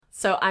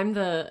So I'm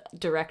the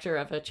director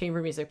of a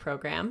chamber music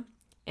program,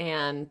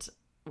 and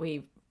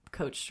we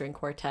coach string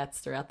quartets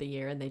throughout the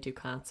year, and they do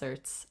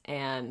concerts.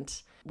 And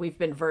we've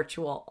been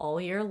virtual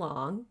all year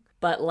long.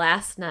 But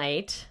last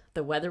night,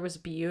 the weather was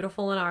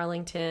beautiful in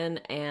Arlington,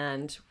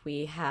 and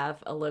we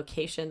have a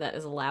location that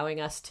is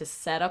allowing us to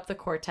set up the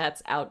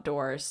quartets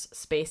outdoors,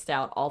 spaced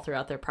out all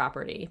throughout their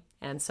property.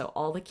 And so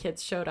all the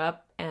kids showed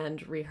up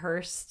and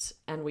rehearsed,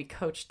 and we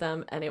coached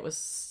them, and it was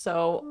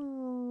so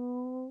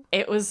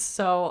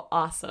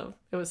awesome.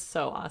 It was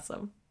so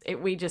awesome.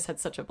 We just had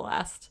such a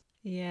blast.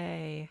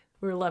 Yay.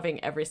 We were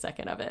loving every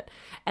second of it.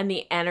 And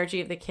the energy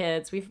of the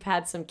kids. We've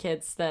had some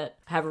kids that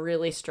have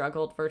really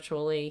struggled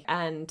virtually,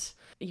 and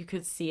you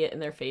could see it in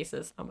their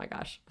faces. Oh my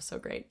gosh, it was so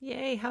great.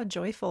 Yay, how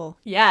joyful.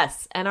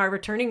 Yes. And our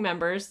returning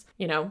members,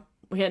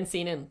 we hadn't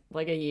seen in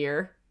like a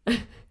year.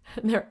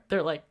 And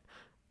they're like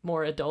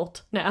more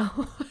adult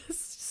now.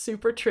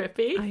 Super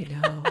trippy. I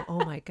know.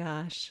 Oh my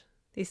gosh.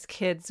 These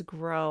kids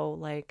grow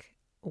like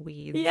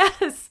weeds.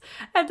 Yes.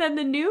 And then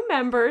the new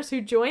members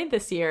who joined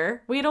this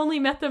year, we had only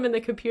met them in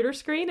the computer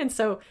screen. And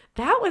so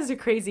that was a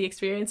crazy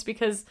experience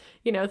because,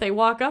 they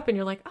walk up and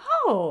you're like,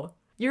 oh,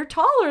 you're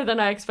taller than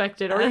I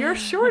expected, or you're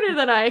shorter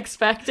than I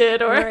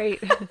expected. Or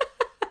Right.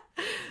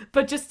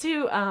 But just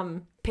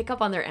to pick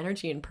up on their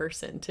energy in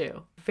person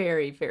too.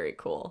 Very, very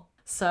cool.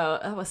 So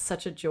that was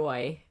such a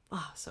joy.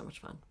 Oh, so much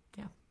fun.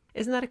 Yeah.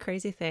 Isn't that a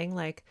crazy thing?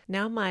 Like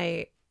now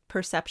my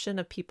perception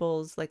of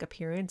people's like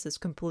appearance is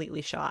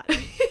completely shot.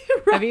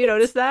 Right. Have you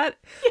noticed that?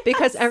 Yes.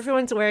 Because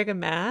everyone's wearing a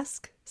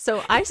mask.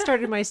 So I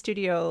started my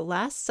studio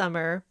last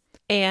summer,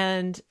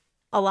 and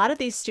a lot of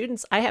these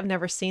students, I have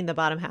never seen the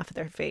bottom half of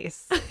their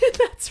face.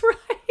 That's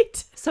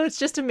right. So it's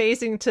just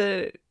amazing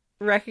to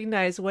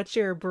recognize what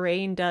your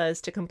brain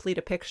does to complete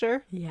a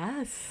picture.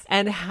 Yes.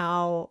 And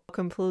how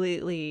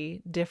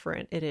completely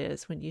different it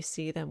is when you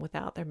see them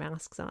without their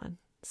masks on.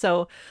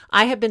 So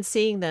I have been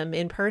seeing them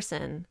in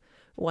person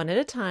one at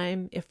a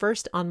time,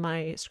 first on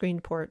my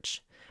screen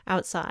porch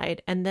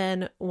outside, and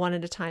then one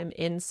at a time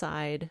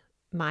inside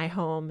my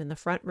home in the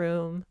front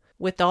room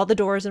with all the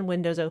doors and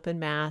windows open,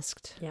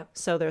 masked. Yep.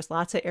 So there's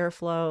lots of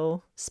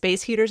airflow,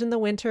 space heaters in the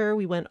winter.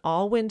 We went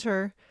all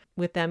winter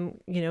with them,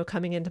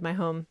 coming into my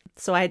home.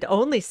 So I'd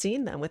only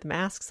seen them with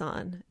masks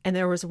on. And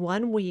there was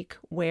 1 week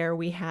where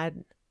we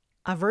had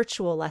a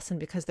virtual lesson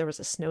because there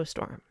was a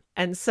snowstorm.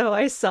 And so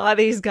I saw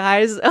these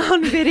guys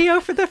on video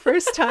for the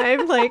first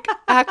time. Like,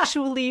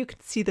 actually, you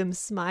could see them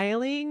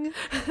smiling.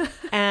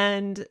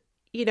 And,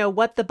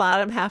 what the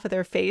bottom half of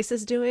their face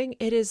is doing,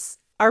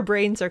 our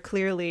brains are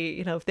clearly,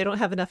 if they don't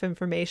have enough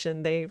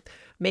information, they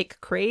make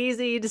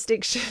crazy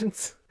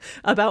distinctions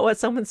about what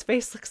someone's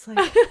face looks like.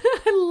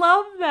 I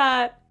love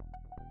that.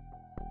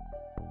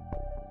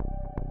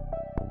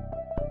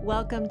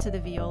 Welcome to the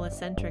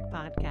Viola-Centric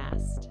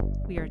podcast.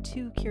 We are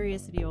two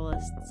curious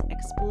violists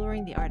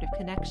exploring the art of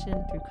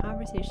connection through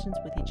conversations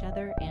with each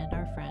other and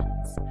our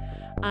friends.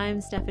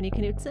 I'm Stephanie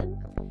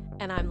Knutson.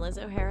 And I'm Liz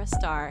O'Hara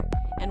Starr,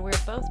 and we're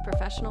both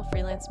professional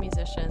freelance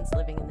musicians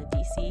living in the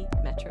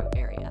DC metro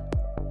area.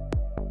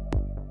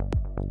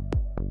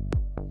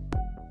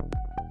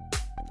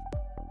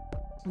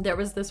 There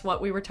was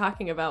what we were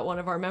talking about, one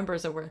of our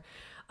members, and we're,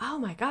 oh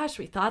my gosh,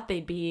 we thought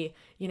they'd be,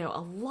 a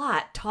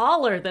lot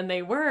taller than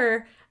they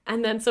were.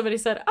 And then somebody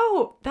said,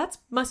 oh, that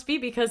must be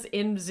because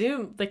in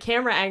Zoom, the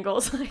camera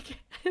angles,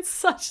 it's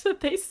such that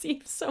they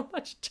seem so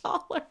much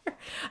taller.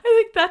 I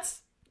think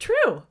that's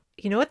true.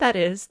 You know what that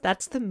is?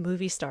 That's the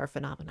movie star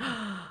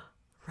phenomenon.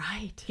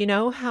 Right. You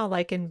know how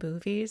in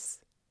movies,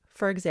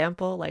 for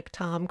example, like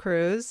Tom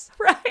Cruise,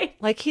 right?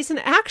 Like he's an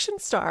action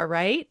star,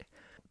 right?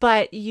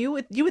 But you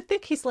would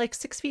think he's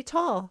 6 feet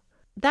tall.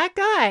 That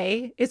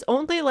guy is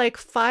only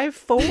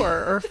 5'4"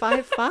 or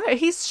 5'5".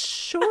 He's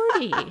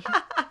shorty.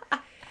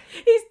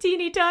 He's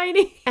teeny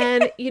tiny.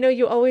 And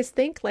you always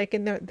think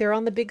they're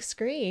on the big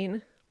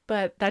screen,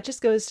 but that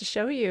just goes to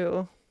show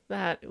you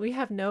that we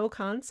have no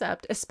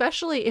concept,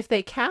 especially if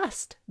they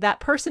cast that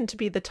person to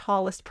be the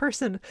tallest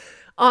person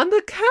on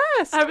the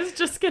cast. I was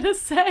just going to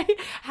say,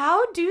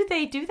 how do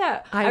they do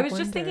that? I was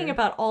wonder. Just thinking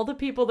about all the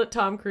people that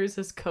Tom Cruise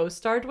has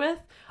co-starred with.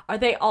 Are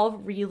they all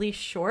really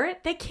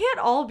short? They can't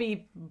all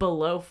be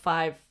below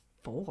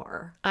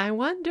 5'4". I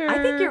wonder.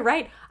 I think you're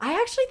right. I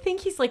actually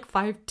think he's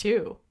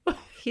 5'2".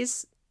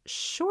 He's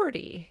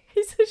shorty.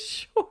 He's a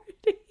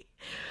shorty.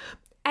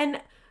 And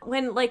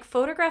when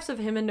photographs of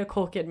him and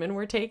Nicole Kidman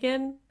were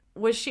taken,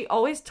 was she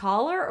always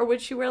taller, or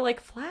would she wear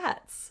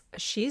flats?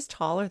 She's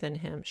taller than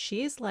him.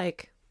 She's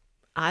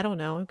I don't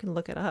know. I can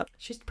look it up.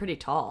 She's pretty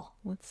tall.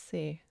 Let's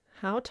see.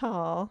 How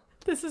tall?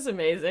 This is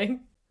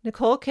amazing.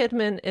 Nicole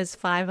Kidman is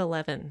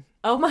 5'11".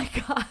 Oh my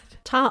God.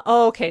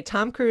 Okay.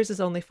 Tom Cruise is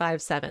only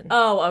 5'7".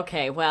 Oh,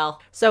 okay.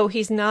 Well, so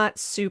he's not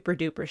super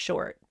duper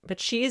short, but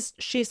she's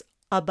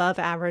above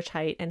average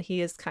height, and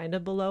he is kind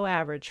of below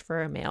average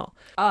for a male.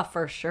 Oh,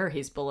 for sure.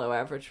 He's below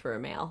average for a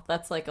male.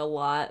 That's a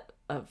lot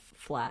of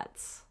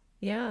flats.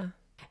 Yeah.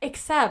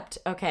 Except,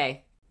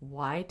 okay,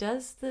 why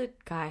does the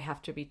guy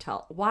have to be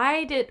tall?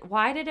 Why did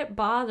it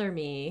bother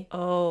me?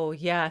 Oh,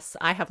 yes.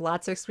 I have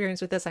lots of experience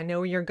with this. I know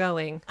where you're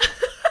going.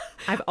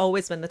 I've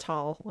always been the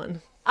tall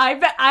one.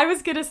 I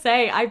was going to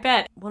say, I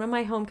bet one of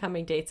my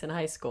homecoming dates in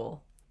high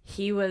school,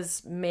 he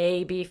was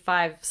maybe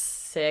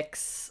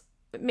 5'6",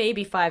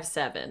 maybe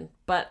 5'7",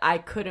 but I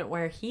couldn't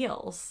wear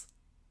heels.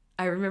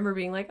 I remember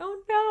being like,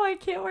 oh no, I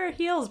can't wear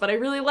heels, but I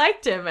really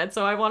liked him. And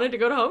so I wanted to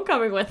go to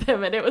homecoming with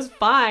him, and it was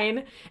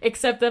fine,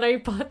 except that I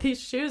bought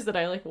these shoes that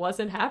I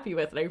wasn't happy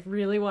with, and I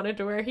really wanted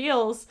to wear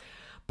heels.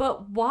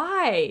 But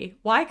why?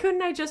 Why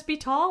couldn't I just be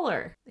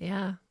taller?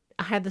 Yeah.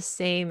 I had the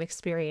same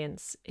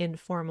experience in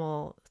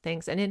formal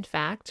things. And in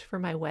fact, for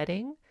my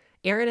wedding,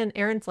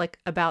 Aaron's like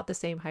about the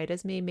same height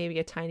as me, maybe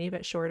a tiny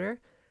bit shorter.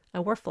 I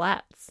wore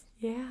flats.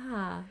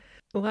 Yeah.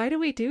 Why do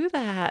we do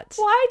that?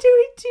 Why do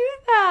we do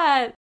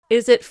that?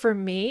 Is it for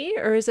me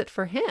or is it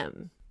for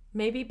him?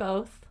 Maybe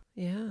both.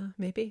 Yeah,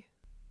 maybe.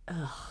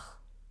 Ugh.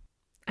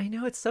 I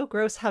know, it's so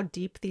gross how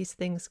deep these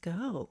things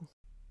go.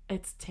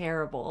 It's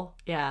terrible.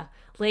 Yeah.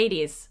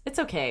 Ladies, it's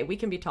okay. We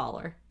can be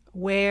taller.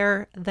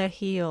 Wear the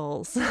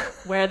heels.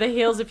 Wear the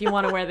heels if you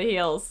want to wear the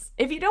heels.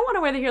 If you don't want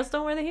to wear the heels,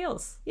 don't wear the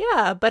heels.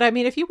 Yeah, but I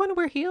mean, if you want to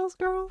wear heels,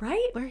 girl,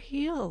 right? Wear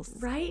heels.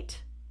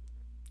 Right.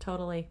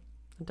 Totally.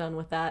 I'm done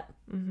with that.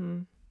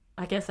 Mm-hmm.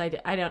 I guess I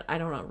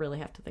don't really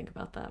have to think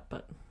about that,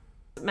 but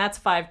Matt's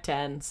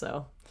 5'10",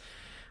 so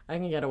I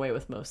can get away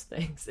with most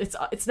things.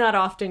 It's not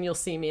often you'll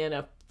see me in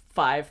a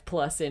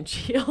 5+ inch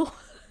heel.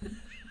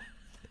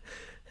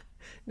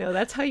 No,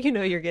 that's how you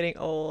know you're getting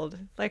old.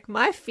 Like,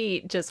 my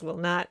feet just will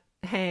not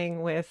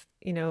hang with,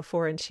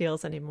 4-inch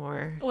heels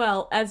anymore.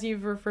 Well, as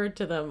you've referred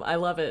to them, I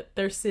love it.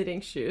 They're sitting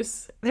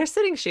shoes. They're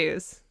sitting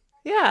shoes.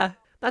 Yeah.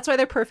 That's why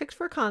they're perfect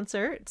for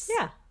concerts.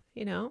 Yeah.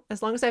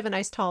 As long as I have a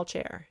nice tall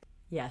chair.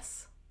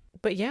 Yes.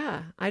 But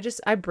yeah,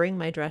 I bring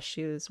my dress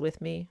shoes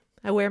with me.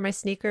 I wear my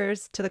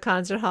sneakers to the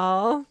concert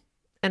hall,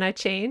 and I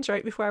change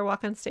right before I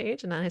walk on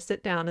stage, and then I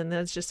sit down, and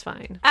that's just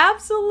fine.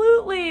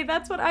 Absolutely.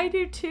 That's what I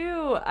do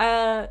too.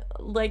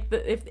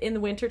 If in the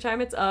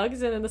wintertime it's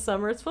Uggs, and in the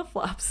summer it's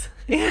flip-flops.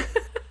 Yeah.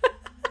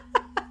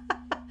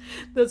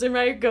 Those are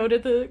my go to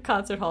the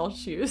concert hall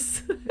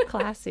shoes.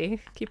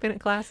 Classy. Keeping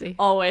it classy.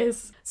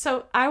 Always.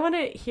 So I want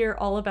to hear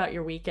all about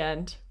your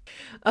weekend.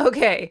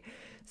 Okay.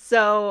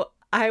 So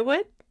I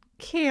went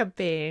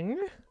camping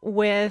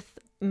with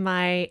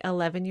my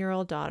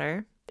 11-year-old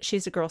daughter.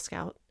 She's a Girl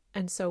Scout.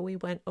 And so we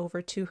went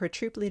over to her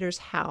troop leader's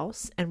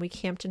house and we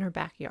camped in her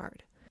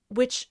backyard,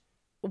 which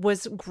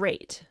was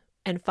great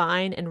and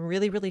fine and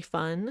really, really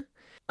fun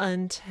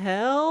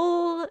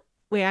until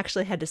we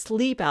actually had to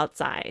sleep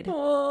outside.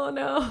 Oh,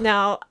 no.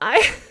 Now,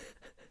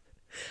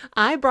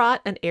 I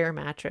brought an air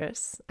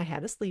mattress. I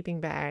had a sleeping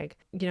bag.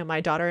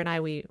 My daughter and I,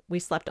 we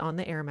slept on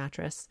the air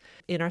mattress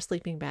in our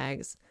sleeping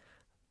bags.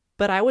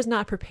 But I was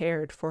not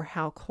prepared for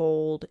how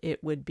cold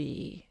it would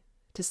be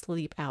to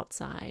sleep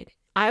outside.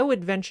 I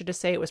would venture to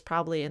say it was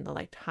probably in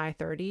the high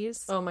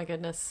 30s. Oh my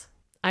goodness.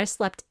 I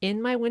slept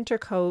in my winter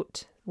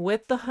coat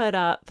with the hood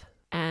up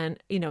and,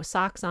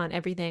 socks on,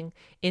 everything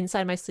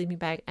inside my sleeping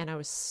bag, and I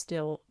was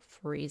still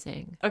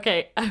freezing.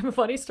 Okay, I have a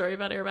funny story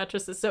about air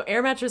mattresses. So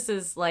air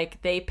mattresses,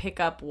 they pick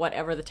up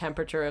whatever the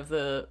temperature of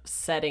the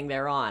setting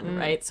they're on,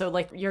 right? So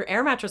your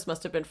air mattress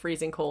must have been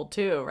freezing cold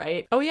too,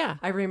 right? Oh yeah.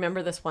 I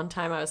remember this one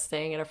time I was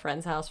staying at a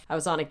friend's house. I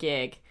was on a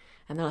gig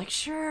and they're like,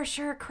 sure,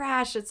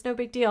 crash. It's no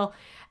big deal.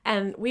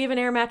 And we have an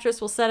air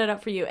mattress. We'll set it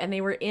up for you. And they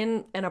were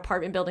in an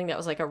apartment building that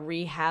was like a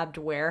rehabbed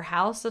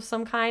warehouse of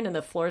some kind. And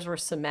the floors were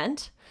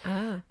cement.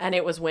 And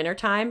it was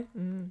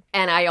wintertime.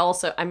 And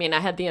I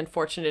had the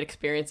unfortunate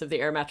experience of the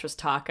air mattress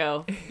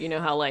taco. You know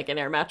how an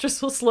air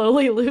mattress will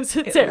slowly lose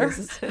its air.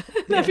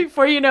 Then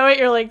before you know it,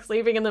 you're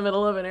sleeping in the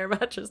middle of an air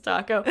mattress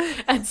taco.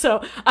 And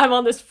so I'm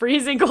on this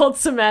freezing cold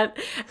cement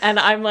and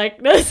I'm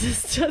like, this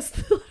is just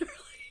literally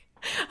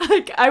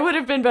I would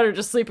have been better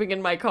just sleeping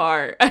in my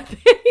car, I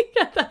think,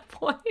 at that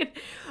point.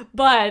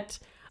 But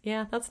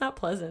yeah, that's not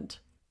pleasant.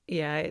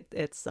 Yeah,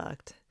 it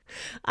sucked.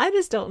 I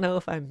just don't know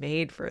if I'm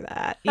made for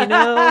that.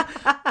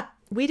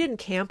 We didn't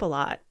camp a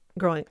lot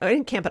I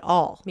didn't camp at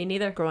all. Me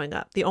neither. Growing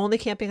up. The only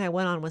camping I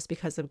went on was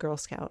because of Girl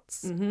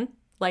Scouts. Mm-hmm.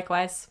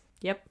 Likewise.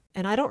 Yep.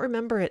 And I don't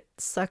remember it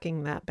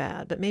sucking that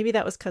bad, but maybe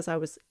that was because I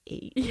was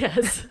 8.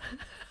 Yes,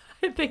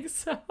 I think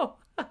so.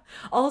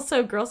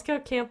 Also, Girl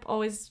Scout camp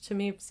always, to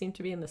me, seemed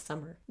to be in the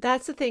summer.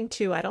 That's the thing,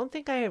 too. I don't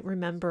think I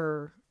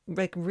remember,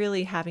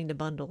 really having to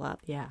bundle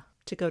up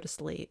to go to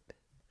sleep.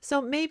 So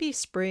maybe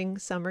spring,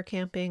 summer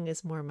camping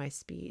is more my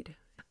speed.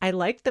 I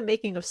like the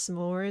making of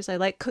s'mores. I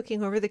like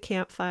cooking over the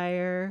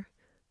campfire.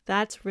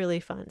 That's really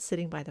fun.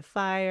 Sitting by the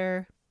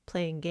fire,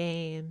 playing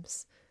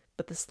games.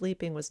 But the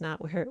sleeping was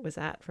not where it was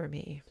at for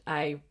me.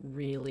 I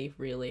really,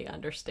 really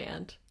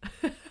understand.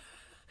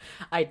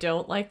 I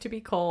don't like to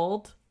be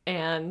cold.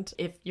 And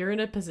if you're in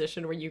a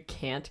position where you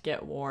can't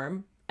get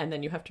warm and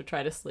then you have to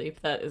try to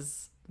sleep, that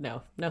is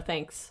no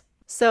thanks.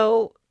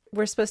 So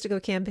we're supposed to go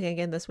camping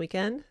again this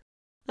weekend.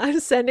 I'm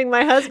sending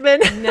my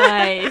husband.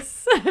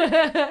 Nice.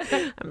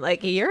 I'm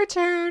like, your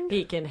turn.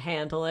 He can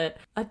handle it.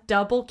 A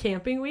double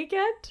camping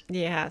weekend?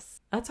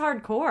 Yes. That's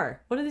hardcore.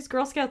 What are these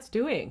Girl Scouts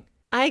doing?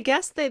 I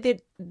guess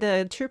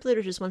the troop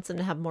leader just wants them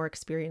to have more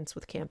experience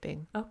with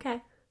camping.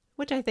 Okay.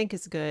 which I think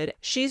is good.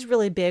 She's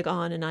really big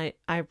on, and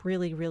I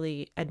really,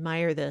 really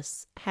admire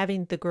this,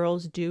 having the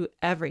girls do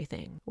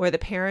everything, where the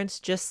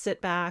parents just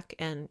sit back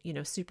and,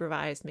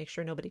 supervise, make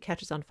sure nobody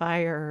catches on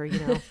fire,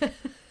 or.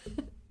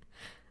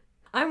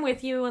 I'm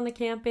with you on the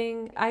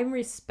camping. I'm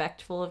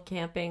respectful of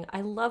camping.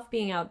 I love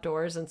being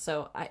outdoors, and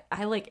so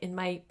I like in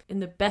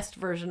the best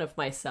version of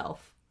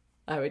myself,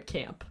 I would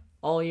camp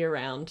all year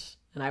round,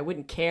 and I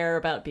wouldn't care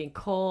about being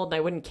cold, and I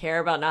wouldn't care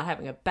about not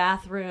having a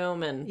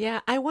bathroom, and Yeah,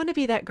 I want to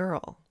be that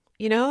girl.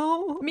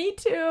 Me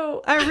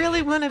too. I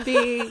really want to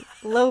be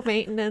low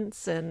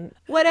maintenance, and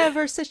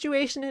whatever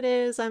situation it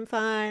is, I'm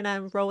fine.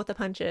 I'm roll with the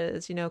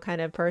punches, kind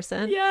of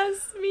person.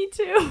 Yes, me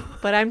too.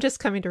 But I'm just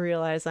coming to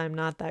realize I'm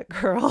not that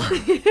girl.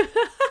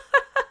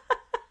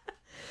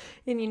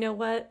 And you know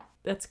what?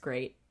 That's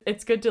great.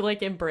 It's good to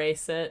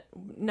embrace it.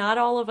 Not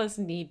all of us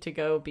need to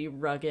go be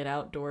rugged,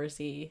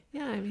 outdoorsy.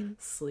 Yeah, I mean,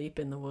 sleep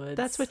in the woods.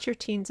 That's what your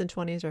teens and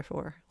 20s are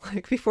for.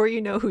 Before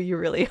you know who you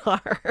really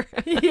are.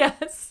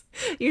 Yes.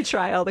 You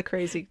try all the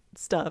crazy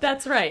stuff.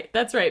 That's right.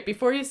 That's right.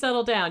 Before you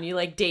settle down, you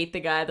date the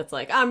guy that's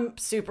I'm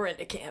super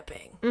into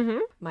camping. Mm-hmm.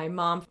 My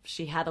mom,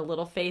 she had a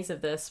little phase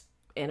of this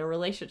in a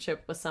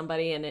relationship with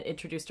somebody, and it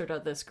introduced her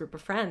to this group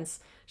of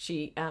friends.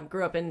 She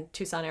grew up in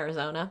Tucson,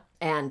 Arizona.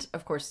 And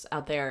of course,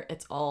 out there,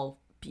 it's all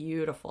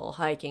beautiful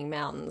hiking,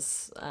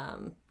 mountains,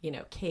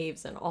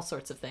 caves and all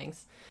sorts of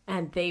things.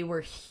 And they were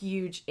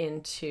huge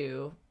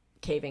into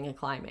caving and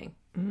climbing.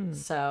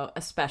 So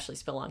especially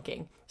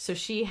spelunking. So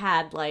she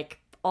had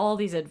all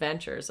these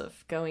adventures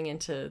of going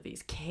into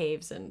these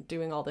caves and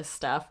doing all this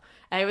stuff.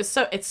 And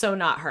it's so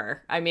not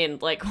her. I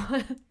mean,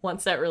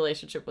 once that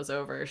relationship was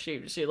over,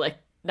 she I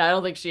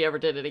don't think she ever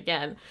did it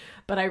again.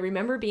 But I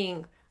remember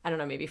being, I don't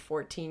know, maybe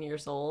 14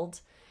 years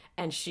old.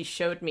 And she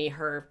showed me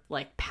her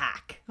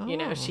pack.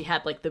 Oh. She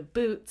had the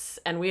boots,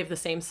 and we have the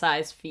same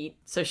size feet.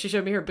 So she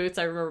showed me her boots.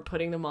 I remember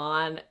putting them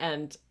on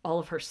and all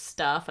of her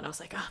stuff. And I was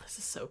like, oh, this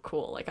is so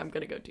cool. I'm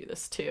going to go do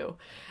this too.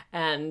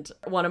 And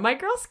one of my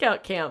Girl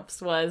Scout camps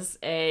was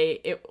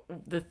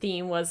the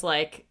theme was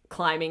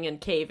climbing and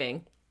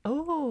caving.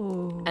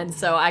 Oh. And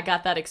so I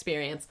got that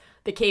experience.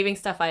 The caving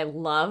stuff I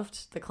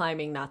loved, the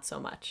climbing not so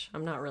much.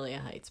 I'm not really a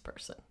heights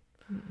person.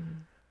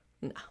 Mm-mm.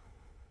 No,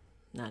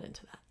 not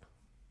into that.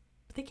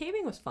 But the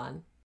caving was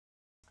fun.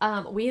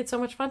 We had so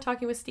much fun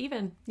talking with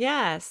Steven.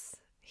 Yes,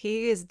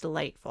 he is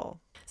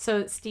delightful.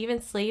 So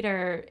Steven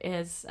Slater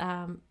is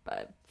a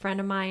friend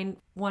of mine,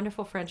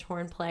 wonderful French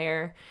horn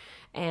player,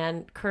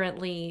 and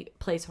currently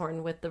plays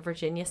horn with the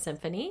Virginia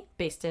Symphony,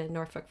 based in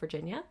Norfolk,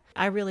 Virginia.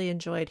 I really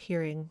enjoyed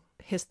hearing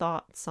his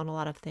thoughts on a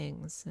lot of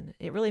things, and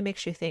it really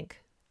makes you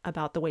think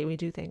about the way we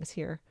do things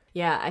here.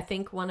 Yeah, I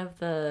think one of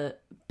the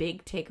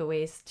big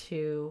takeaways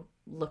to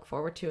look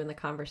forward to in the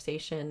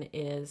conversation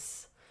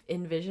is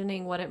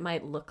envisioning what it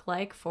might look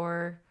like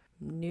for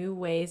new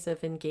ways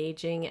of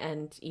engaging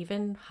and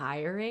even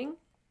hiring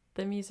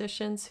the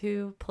musicians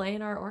who play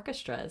in our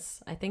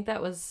orchestras. I think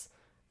that was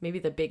maybe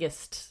the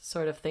biggest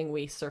sort of thing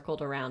we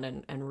circled around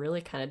and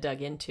really kind of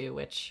dug into,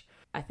 which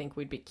I think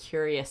we'd be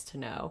curious to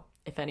know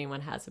if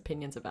anyone has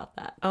opinions about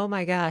that. Oh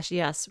my gosh,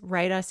 yes.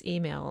 Write us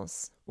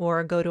emails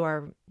or go to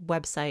our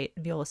website,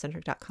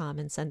 violacentric.com,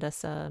 and send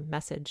us a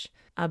message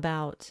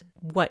about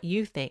what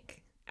you think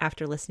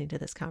after listening to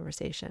this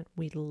conversation.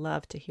 We'd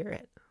love to hear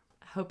it.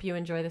 I hope you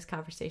enjoy this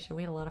conversation.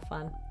 We had a lot of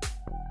fun.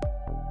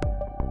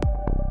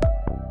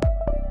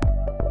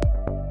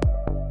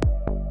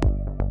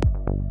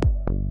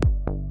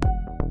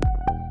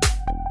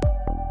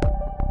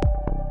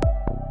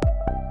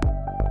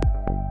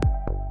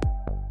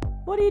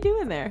 What are you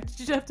doing there?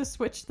 Did you have to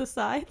switch the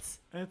sides?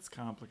 It's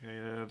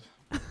complicated.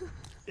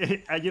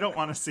 You don't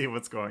want to see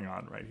what's going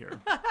on right here.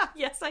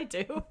 Yes, I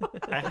do.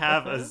 I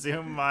have a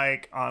Zoom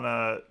mic on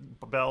a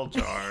bell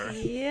jar.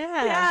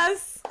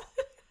 Yes.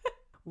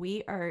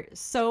 We are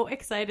so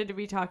excited to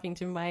be talking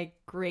to my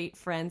great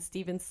friend,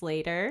 Steven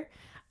Slater.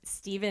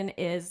 Steven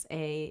is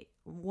a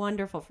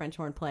wonderful French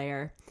horn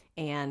player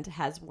and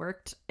has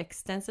worked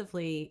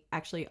extensively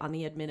actually on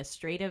the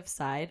administrative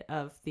side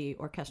of the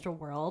orchestral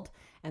world.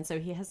 And so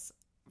he has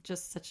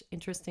just such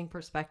interesting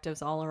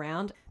perspectives all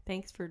around.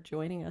 Thanks for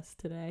joining us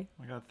today.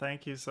 Oh my God,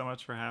 thank you so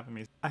much for having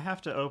me. I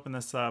have to open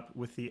this up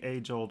with the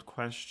age-old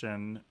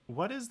question.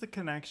 What is the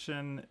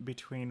connection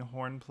between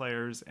horn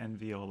players and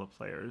viola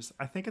players?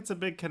 I think it's a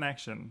big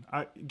connection.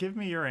 Give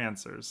me your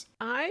answers.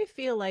 I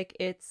feel like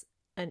it's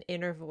an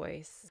inner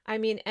voice. I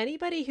mean,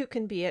 anybody who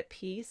can be at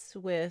peace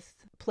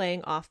with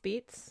playing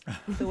offbeats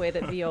the way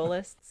that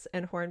violists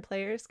and horn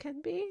players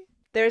can be,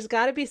 there's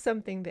got to be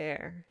something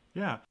there.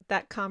 Yeah.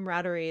 That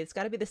camaraderie, it's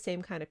got to be the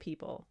same kind of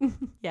people.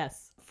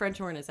 Yes. French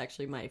horn is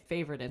actually my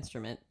favorite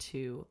instrument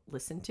to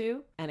listen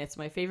to, and it's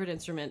my favorite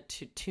instrument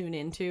to tune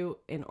into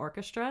in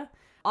orchestra,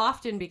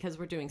 often because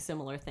we're doing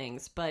similar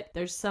things. But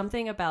there's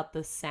something about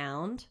the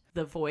sound,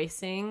 the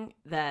voicing,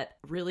 that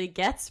really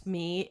gets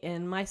me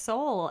in my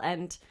soul.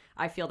 And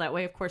I feel that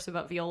way, of course,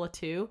 about viola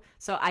too.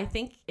 So I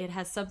think it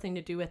has something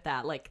to do with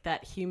that,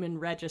 that human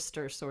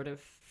register sort of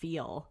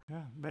feel.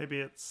 Yeah, maybe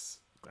it's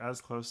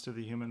as close to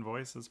the human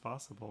voice as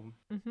possible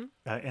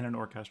Mm-hmm. in an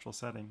orchestral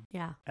setting.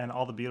 Yeah. And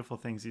all the beautiful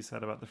things you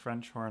said about the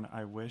French horn,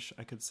 I wish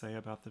I could say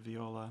about the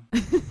viola.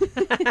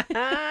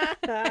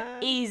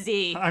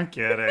 Easy. I'm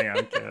kidding.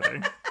 I'm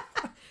kidding.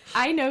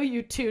 I know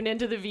you tune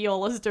into the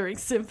violas during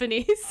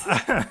symphonies.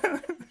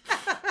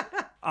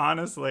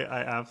 Honestly,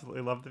 I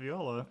absolutely love the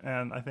viola,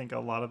 and I think a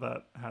lot of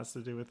that has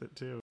to do with it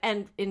too.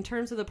 And in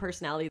terms of the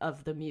personality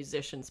of the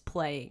musicians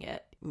playing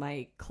it,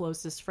 my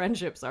closest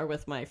friendships are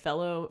with my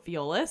fellow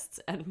violists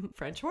and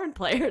French horn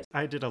players.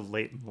 I did a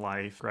late in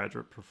life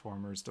graduate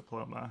performer's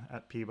diploma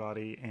at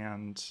Peabody,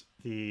 and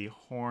the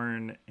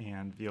horn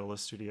and viola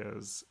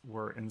studios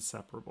were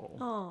inseparable.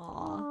 Aww.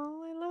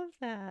 Oh, I love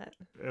that.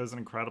 It was an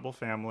incredible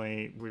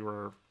family. We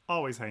were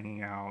always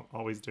hanging out,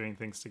 always doing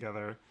things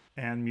together.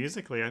 And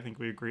musically, I think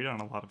we agreed on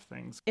a lot of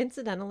things.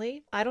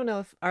 Incidentally, I don't know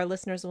if our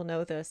listeners will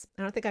know this.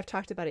 I don't think I've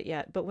talked about it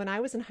yet, but when I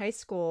was in high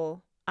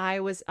school, I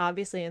was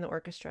obviously in the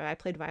orchestra. I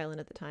played violin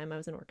at the time. I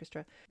was in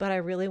orchestra, but I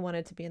really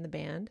wanted to be in the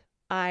band.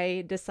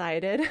 I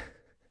decided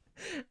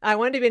I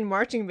wanted to be in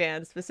marching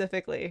band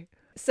specifically.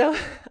 So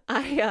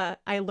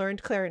I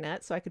learned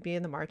clarinet so I could be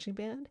in the marching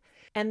band.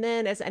 And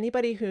then, as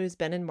anybody who's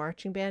been in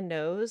marching band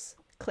knows,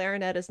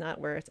 clarinet is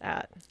not where it's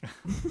at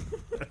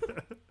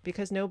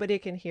because nobody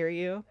can hear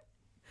you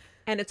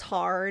and it's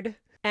hard.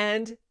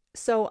 And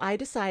so I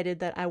decided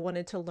that I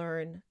wanted to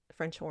learn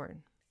French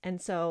horn.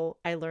 And so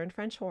I learned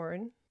French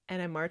horn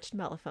and I marched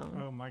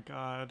mellophone, Oh my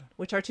God.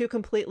 which are two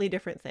completely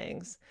different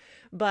things.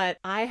 But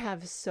I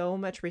have so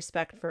much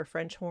respect for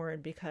French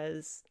horn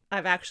because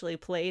I've actually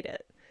played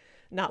it.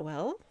 Not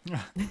well,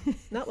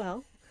 not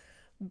well,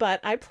 but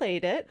I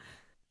played it.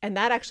 And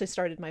that actually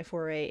started my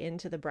foray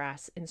into the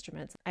brass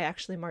instruments. I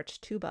actually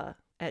marched tuba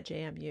at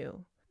JMU.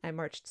 I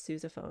marched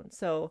sousaphone.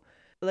 So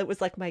it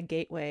was like my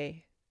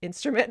gateway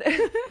instrument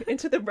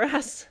into the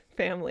brass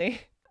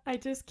family. I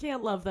just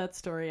can't love that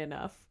story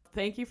enough.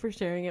 Thank you for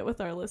sharing it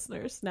with our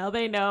listeners. Now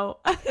they know.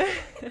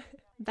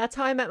 That's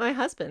how I met my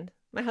husband.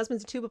 My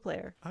husband's a tuba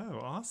player. Oh,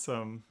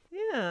 awesome.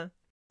 Yeah.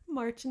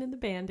 Marching in the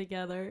band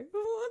together.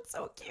 Ooh, it's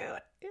so cute.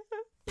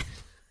 Yeah.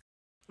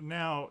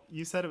 Now,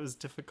 you said it was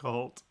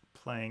difficult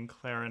playing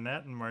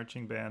clarinet and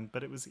marching band,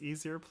 but it was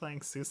easier playing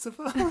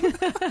sousaphone?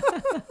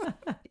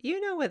 You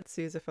know what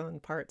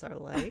sousaphone parts are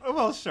like. Oh,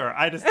 well, sure.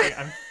 I just think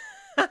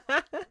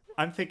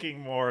I'm thinking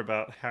more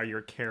about how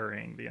you're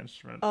carrying the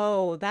instrument.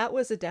 Oh, that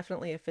was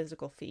definitely a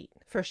physical feat,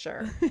 for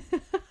sure.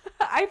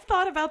 I've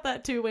thought about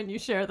that too when you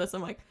share this.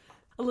 I'm like,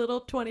 a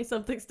little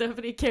 20-something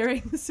Stephanie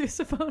carrying the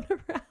sousaphone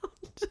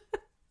around.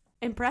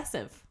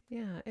 Impressive.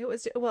 Yeah, it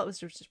was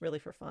just really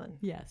for fun.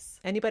 Yes.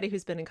 Anybody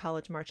who's been in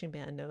college marching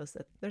band knows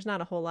that there's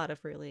not a whole lot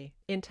of really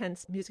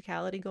intense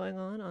musicality going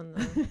on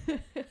the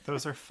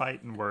Those are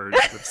fighting words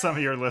with some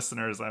of your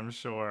listeners, I'm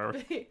sure.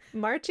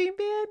 marching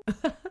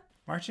band.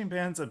 Marching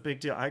band's a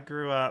big deal. I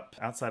grew up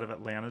outside of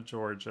Atlanta,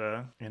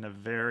 Georgia, in a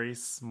very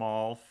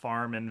small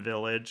farm and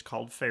village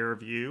called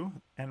Fairview,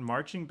 and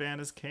marching band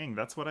is king.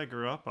 That's what I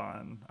grew up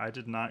on. I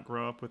did not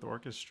grow up with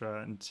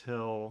orchestra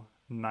until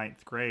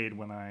ninth grade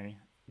when I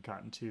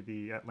got into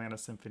the Atlanta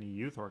Symphony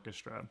Youth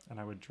Orchestra,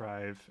 and I would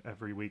drive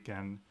every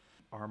weekend.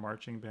 Our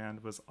marching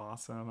band was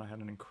awesome. I had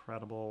an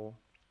incredible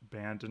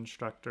band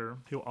instructor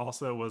who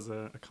also was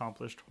an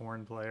accomplished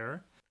horn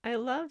player. I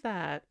love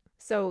that.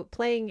 So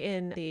playing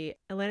in the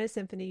Atlanta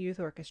Symphony Youth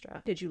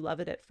Orchestra, did you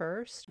love it at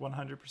first?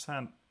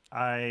 100%.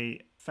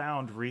 I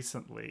found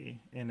recently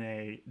in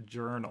a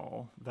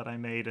journal that I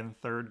made in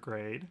third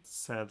grade,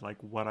 said like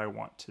what I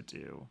want to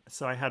do.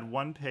 So I had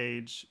one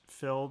page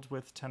filled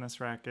with tennis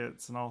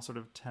rackets and all sort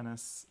of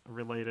tennis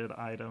related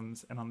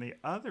items. And on the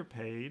other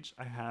page,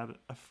 I had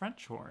a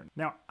French horn.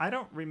 Now, I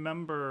don't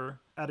remember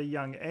at a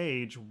young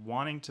age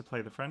wanting to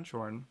play the French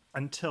horn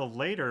until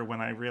later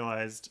when I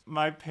realized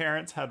my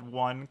parents had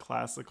one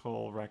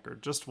classical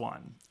record, just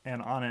one.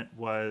 And on it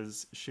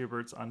was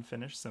Schubert's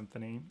Unfinished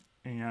Symphony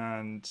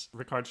and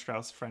Richard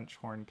Strauss French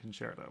Horn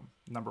Concerto,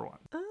 number 1.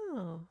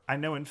 Oh. I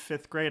know in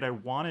 5th grade I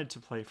wanted to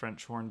play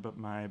French horn, but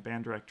my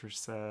band director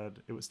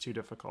said it was too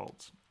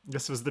difficult.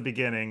 This was the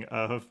beginning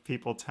of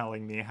people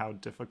telling me how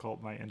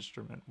difficult my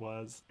instrument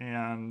was.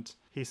 And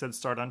he said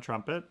start on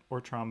trumpet or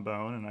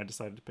trombone, and I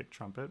decided to pick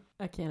trumpet.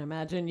 I can't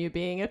imagine you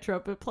being a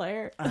trumpet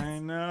player. I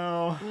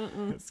know.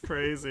 It's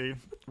crazy.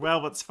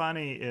 Well, what's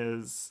funny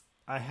is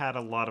I had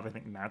a lot of, I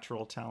think,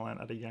 natural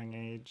talent at a young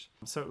age.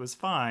 So it was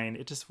fine.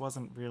 It just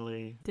wasn't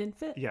really... Didn't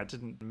fit. Yeah, it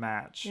didn't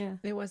match. Yeah.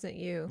 It wasn't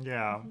you.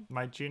 Yeah.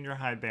 My junior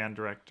high band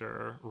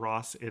director,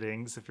 Ross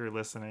Iddings, if you're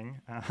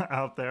listening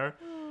out there,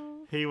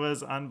 he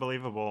was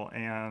unbelievable.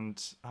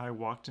 And I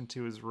walked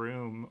into his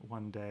room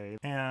one day,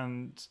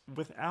 and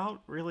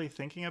without really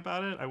thinking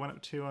about it, I went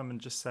up to him and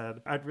just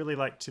said, I'd really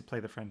like to play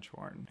the French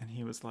horn. And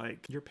he was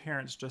like, your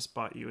parents just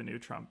bought you a new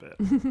trumpet.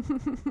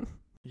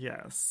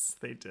 Yes,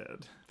 they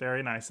did.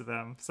 Very nice of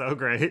them. So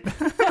great.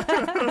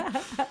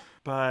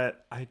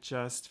 But I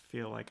just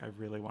feel like I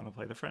really want to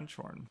play the French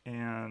horn.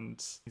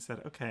 And he said,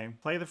 okay,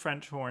 play the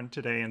French horn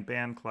today in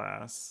band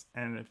class.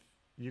 And if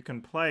you can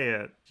play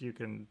it, you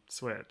can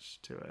switch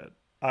to it.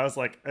 I was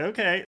like,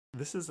 okay.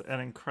 This is an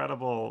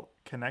incredible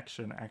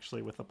connection,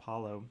 actually, with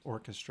Apollo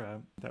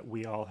Orchestra that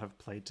we all have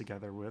played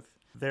together with.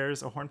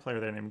 There's a horn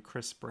player there named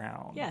Chris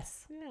Brown.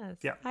 Yes. Yes.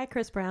 Yeah. Hi,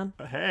 Chris Brown.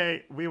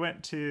 Hey, we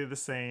went to the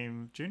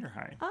same junior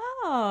high.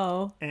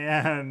 Oh.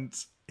 And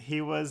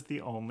he was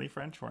the only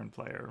French horn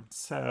player.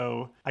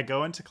 So I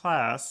go into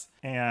class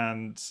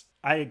and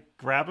I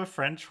grab a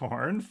French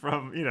horn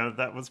from,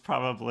 that was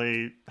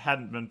probably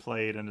hadn't been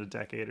played in a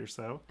decade or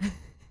so.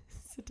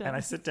 Sit down. And I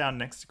sit down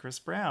next to Chris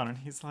Brown and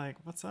he's like,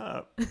 "What's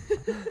up?"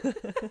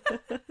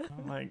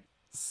 I'm like,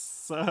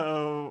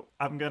 "So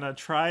I'm going to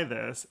try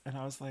this." And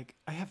I was like,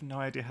 "I have no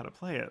idea how to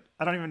play it.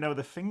 I don't even know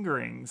the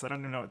fingerings. I don't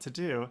even know what to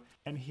do."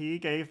 And he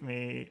gave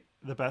me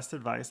the best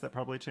advice that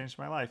probably changed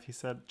my life. He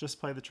said, "Just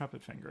play the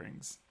trumpet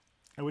fingerings."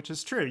 Which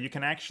is true. You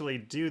can actually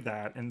do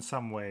that in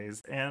some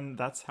ways. And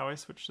that's how I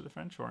switched to the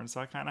French horn. So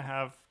I kind of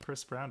have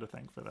Chris Brown to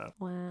thank for that.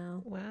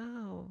 Wow.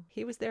 Wow.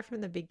 He was there from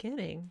the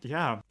beginning.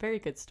 Yeah. Very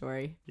good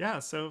story. Yeah.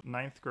 So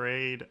ninth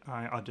grade,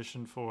 I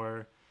auditioned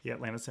for the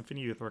Atlanta Symphony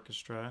Youth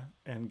Orchestra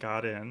and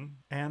got in.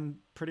 And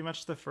pretty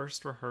much the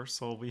first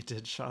rehearsal, we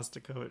did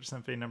Shostakovich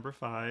Symphony No.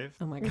 5.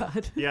 Oh my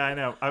God. Yeah, I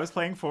know. I was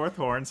playing fourth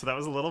horn, so that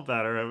was a little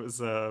better. It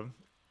was,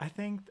 I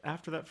think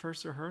after that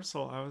first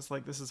rehearsal, I was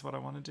like, this is what I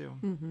want to do.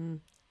 Mm-hmm.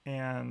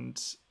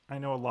 And I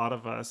know a lot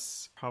of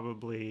us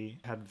probably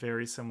had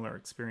very similar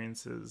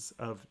experiences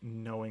of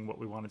knowing what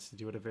we wanted to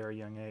do at a very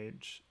young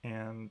age.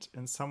 And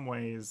in some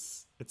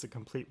ways, it's a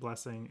complete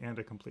blessing and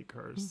a complete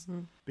curse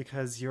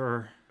because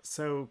you're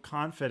so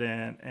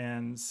confident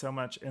and so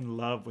much in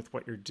love with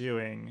what you're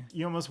doing.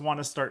 You almost want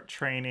to start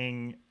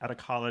training at a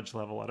college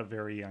level at a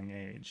very young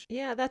age.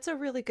 Yeah, that's a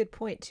really good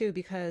point, too,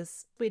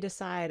 because we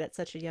decide at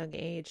such a young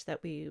age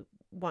that we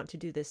want to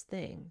do this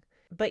thing.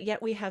 But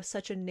yet we have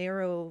such a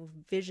narrow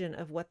vision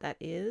of what that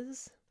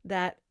is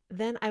that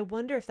then I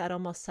wonder if that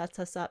almost sets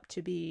us up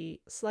to be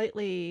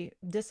slightly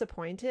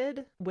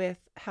disappointed with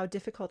how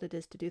difficult it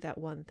is to do that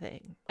one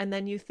thing. And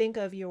then you think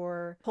of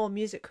your whole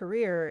music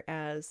career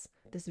as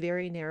this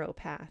very narrow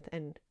path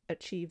and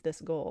achieve this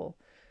goal.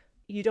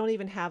 You don't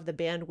even have the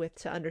bandwidth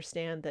to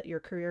understand that your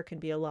career can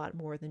be a lot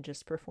more than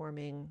just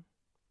performing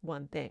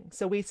one thing.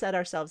 So we set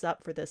ourselves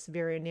up for this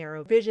very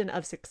narrow vision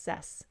of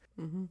success.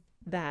 Mm-hmm.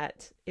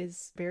 That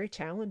is very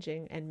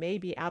challenging and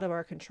maybe out of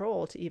our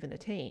control to even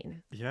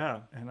attain.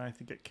 Yeah, and I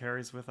think it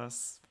carries with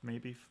us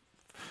maybe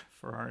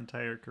for our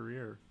entire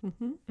career.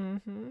 Mm-hmm.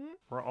 Mm-hmm.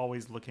 We're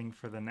always looking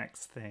for the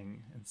next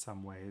thing in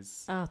some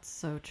ways. Oh, it's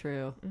so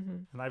true. Mm-hmm.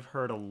 And I've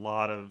heard a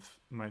lot of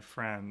my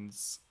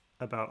friends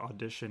about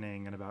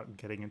auditioning and about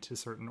getting into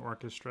certain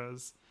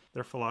orchestras.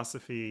 Their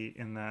philosophy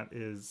in that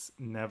is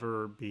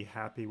never be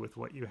happy with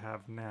what you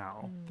have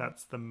now.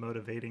 That's the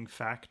motivating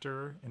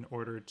factor in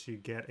order to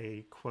get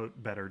a,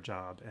 quote, better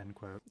job, end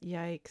quote.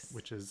 Yikes.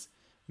 Which is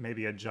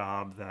maybe a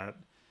job that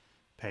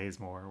pays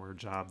more or a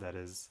job that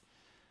is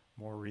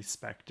more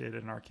respected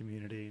in our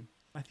community.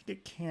 I think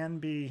it can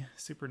be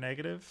super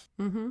negative.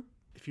 Mm-hmm.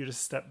 If you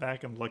just step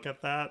back and look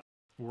at that,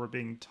 we're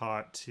being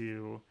taught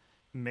to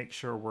make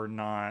sure we're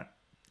not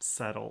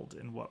settled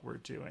in what we're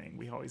doing.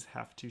 We always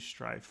have to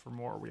strive for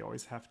more. We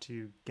always have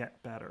to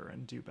get better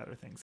and do better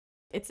things.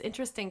 It's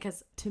interesting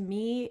because to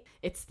me,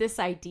 it's this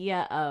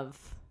idea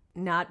of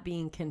not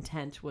being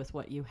content with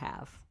what you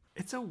have.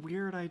 It's a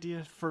weird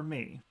idea for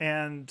me.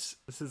 And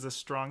this is a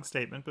strong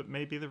statement, but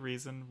maybe the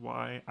reason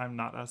why I'm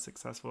not as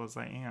successful as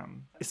I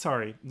am.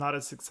 Sorry, not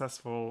as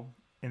successful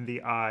in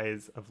the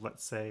eyes of,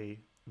 let's say,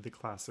 the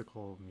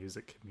classical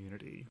music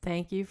community.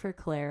 Thank you for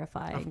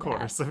clarifying. Of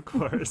course.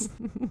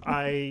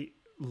 I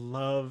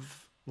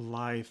love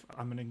life.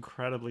 I'm an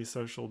incredibly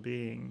social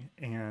being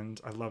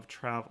and I love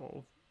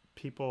travel.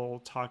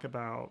 People talk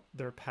about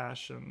their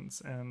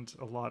passions, and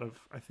a lot of,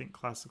 I think,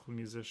 classical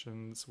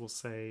musicians will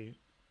say,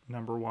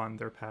 number one,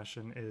 their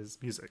passion is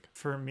music.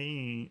 For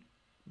me,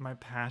 my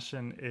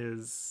passion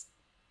is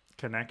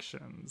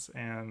connections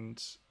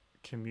and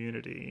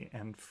community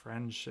and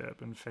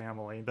friendship and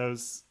family.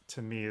 Those,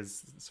 to me,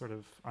 is sort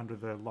of under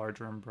the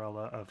larger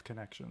umbrella of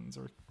connections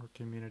or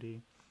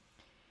community.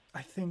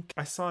 I think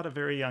I saw at a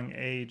very young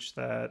age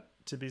that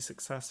to be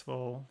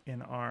successful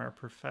in our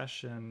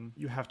profession,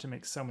 you have to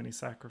make so many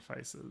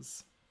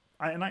sacrifices.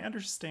 I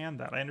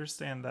understand that. I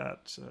understand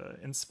that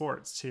in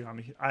sports, too.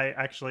 I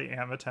actually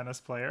am a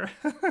tennis player.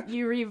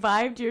 You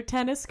revived your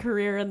tennis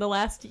career in the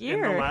last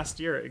year. In the last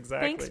year,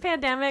 exactly. Thanks,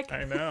 pandemic.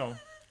 I know.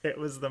 It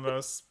was the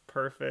most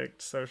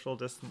perfect social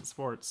distance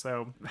sport.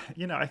 So,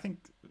 I think,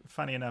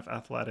 funny enough,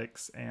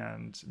 athletics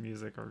and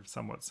music are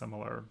somewhat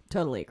similar.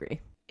 Totally agree.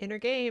 Inner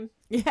game.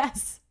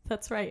 Yes,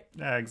 that's right.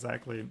 Yeah,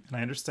 exactly. And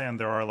I understand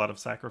there are a lot of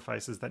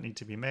sacrifices that need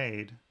to be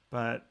made,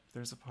 but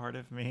there's a part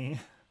of me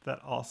that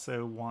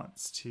also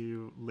wants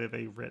to live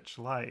a rich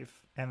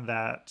life, and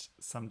that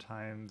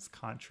sometimes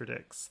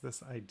contradicts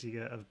this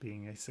idea of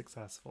being a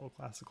successful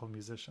classical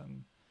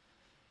musician.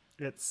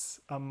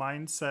 It's a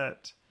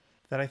mindset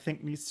that I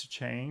think needs to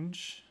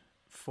change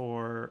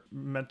for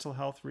mental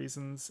health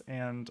reasons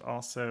and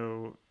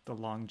also the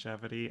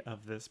longevity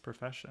of this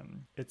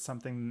profession. It's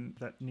something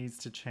that needs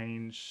to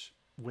change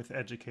with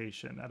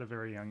education at a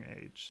very young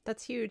age.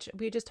 That's huge.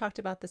 We just talked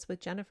about this with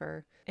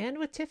Jennifer and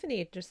with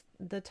Tiffany just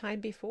the time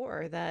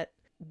before, that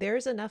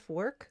there's enough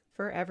work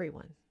for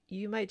everyone.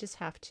 You might just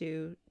have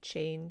to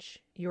change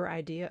your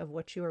idea of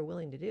what you are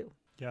willing to do.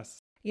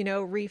 Yes.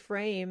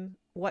 Reframe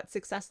what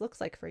success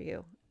looks like for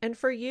you. And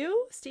for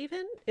you,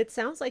 Stephen, it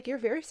sounds like you're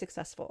very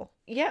successful.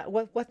 Yeah,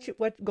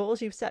 what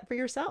goals you've set for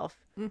yourself.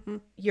 Mm-hmm.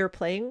 You're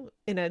playing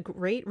in a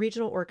great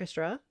regional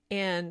orchestra,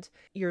 and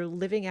you're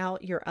living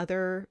out your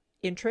other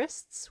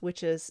interests,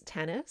 which is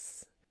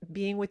tennis,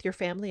 being with your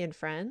family and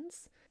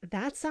friends.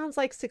 That sounds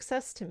like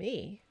success to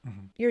me.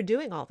 Mm-hmm. You're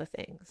doing all the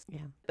things. Yeah.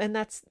 And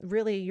that's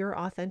really your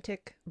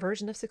authentic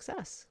version of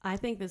success. I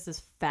think this is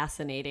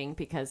fascinating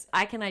because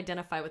I can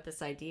identify with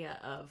this idea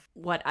of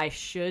what I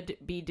should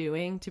be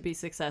doing to be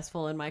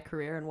successful in my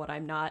career and what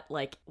I'm not,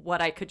 like what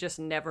I could just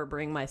never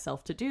bring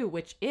myself to do,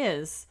 which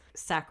is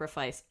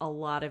sacrifice a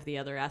lot of the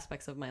other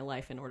aspects of my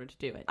life in order to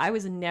do it. I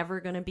was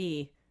never going to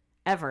be,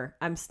 ever,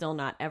 I'm still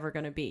not ever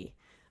going to be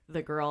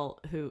the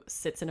girl who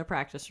sits in a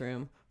practice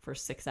room for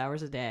 6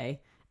 hours a day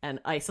and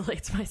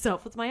isolates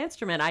myself with my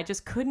instrument. I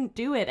just couldn't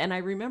do it. And I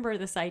remember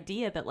this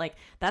idea that like,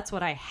 that's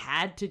what I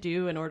had to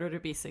do in order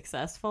to be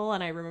successful.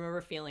 And I remember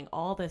feeling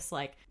all this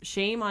like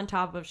shame on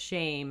top of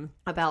shame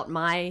about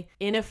my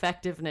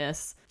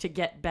ineffectiveness to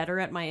get better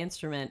at my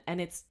instrument.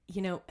 And it's,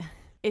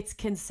 it's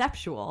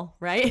conceptual,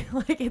 right?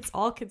 Like it's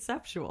all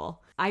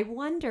conceptual. I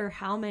wonder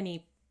how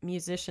many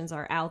musicians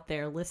are out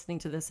there listening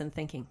to this and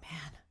thinking,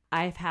 man,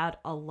 I've had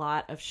a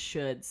lot of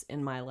shoulds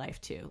in my life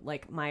too.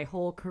 Like my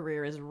whole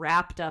career is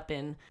wrapped up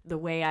in the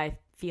way I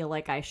feel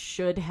like I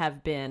should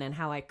have been and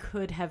how I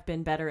could have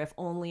been better if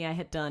only I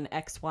had done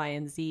X, Y,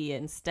 and Z,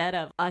 instead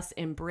of us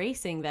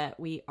embracing that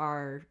we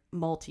are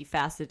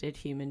multifaceted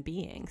human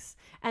beings.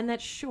 And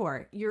that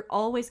sure, you're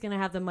always going to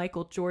have the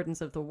Michael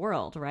Jordans of the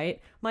world,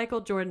 right?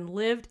 Michael Jordan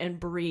lived and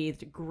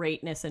breathed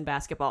greatness in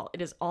basketball.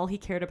 It is all he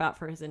cared about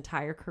for his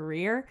entire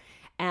career.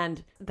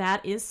 And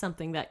that is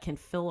something that can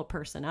fill a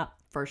person up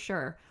for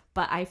sure.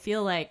 But I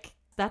feel like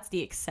that's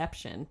the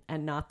exception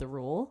and not the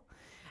rule.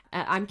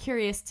 I'm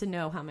curious to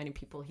know how many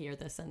people hear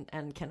this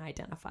and can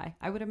identify.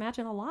 I would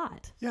imagine a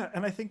lot. Yeah,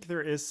 and I think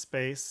there is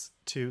space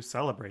to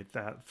celebrate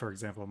that. For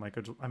example,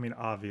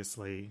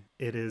 obviously,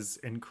 it is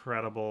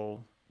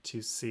incredible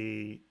to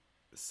see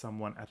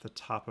someone at the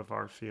top of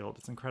our field.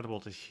 It's incredible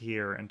to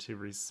hear and to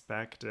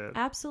respect it.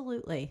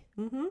 Absolutely.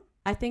 Mm-hmm.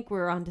 I think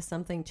we're onto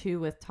something too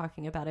with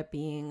talking about it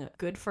being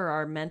good for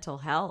our mental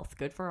health,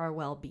 good for our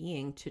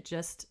well-being, to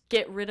just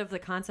get rid of the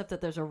concept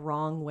that there's a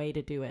wrong way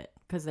to do it,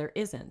 because there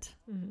isn't.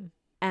 Mm-hmm.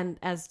 And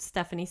as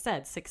Stephanie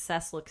said,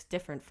 success looks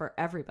different for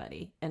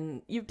everybody.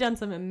 And you've done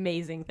some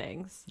amazing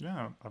things.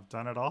 Yeah, I've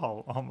done it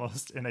all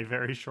almost in a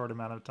very short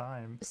amount of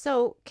time.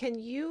 So can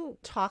you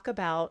talk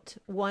about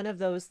one of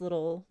those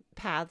little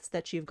paths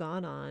that you've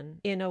gone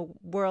on in a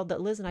world that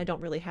Liz and I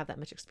don't really have that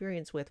much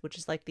experience with, which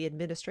is like the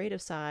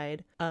administrative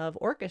side of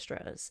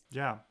orchestras?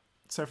 Yeah.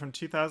 So from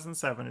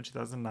 2007 to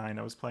 2009,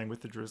 I was playing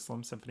with the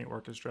Jerusalem Symphony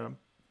Orchestra.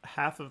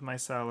 Half of my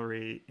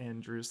salary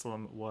in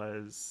Jerusalem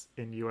was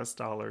in US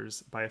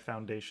dollars by a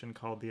foundation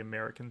called the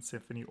American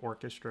Symphony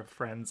Orchestra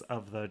Friends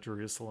of the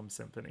Jerusalem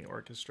Symphony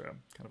Orchestra.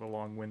 Kind of a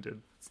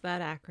long-winded. It's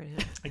that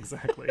acronym.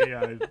 Exactly.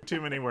 Yeah,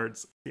 too many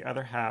words. The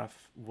other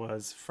half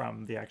was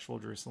from the actual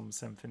Jerusalem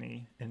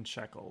Symphony in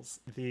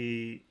shekels.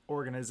 The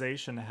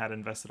organization had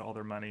invested all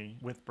their money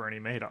with Bernie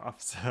Madoff.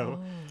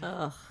 So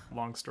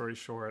long story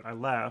short, I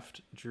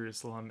left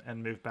Jerusalem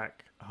and moved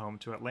back home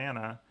to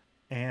Atlanta.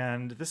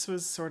 And this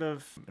was sort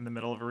of in the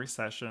middle of a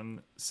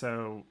recession,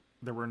 so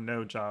there were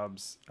no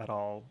jobs at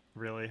all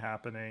really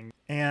happening.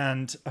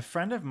 And a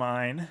friend of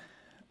mine,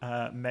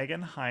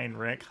 Megan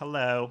Heinrich,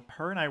 hello,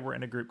 her and I were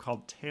in a group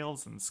called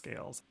Tails and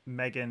Scales.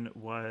 Megan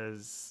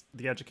was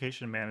the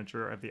education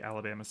manager of the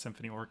Alabama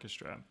Symphony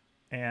Orchestra.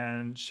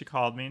 And she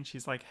called me and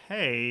she's like,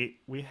 hey,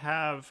 we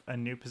have a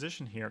new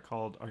position here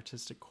called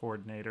artistic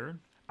coordinator.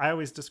 I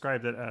always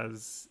described it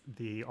as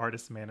the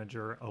artist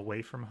manager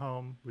away from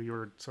home. We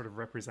were sort of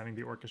representing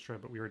the orchestra,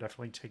 but we were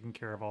definitely taking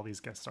care of all these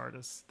guest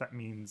artists. That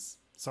means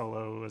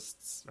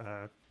soloists,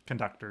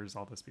 conductors,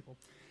 all those people.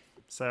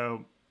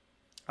 So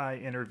I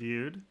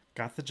interviewed,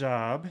 got the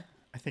job.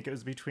 I think it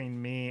was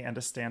between me and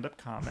a stand-up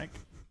comic.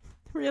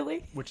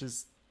 Really? Which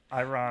is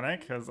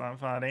ironic because I'm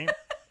funny.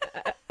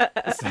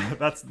 So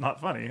that's not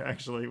funny,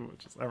 actually,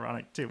 which is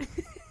ironic too.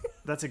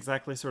 That's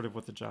exactly sort of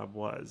what the job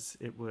was.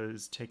 It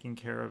was taking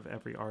care of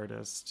every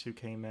artist who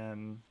came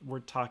in. We're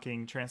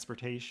talking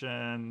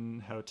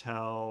transportation,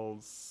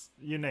 hotels,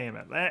 you name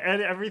it.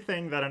 And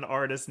everything that an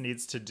artist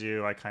needs to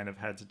do, I kind of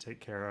had to take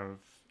care of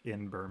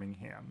in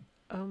Birmingham.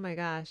 Oh my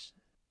gosh.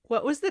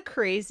 What was the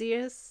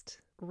craziest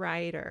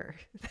writer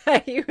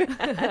that you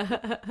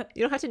had?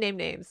 You don't have to name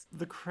names.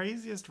 The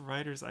craziest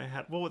writers I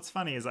had... Well, what's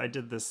funny is I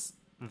did this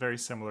very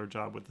similar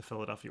job with the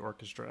Philadelphia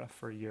Orchestra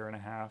for a year and a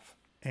half.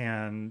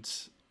 And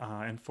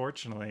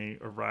unfortunately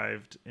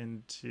arrived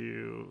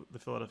into the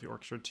Philadelphia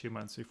Orchestra 2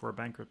 months before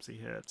bankruptcy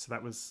hit. So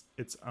that was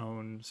its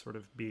own sort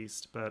of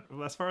beast. But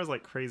as far as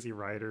like crazy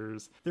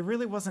writers, there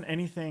really wasn't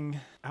anything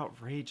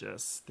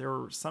outrageous. There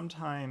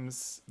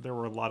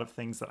were a lot of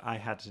things that I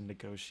had to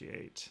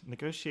negotiate.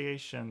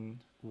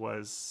 Negotiation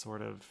was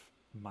sort of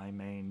my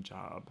main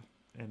job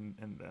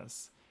in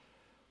this,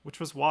 which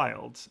was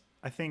wild.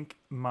 I think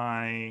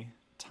my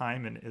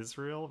time in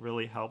Israel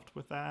really helped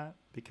with that,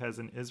 because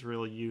in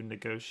Israel you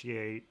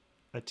negotiate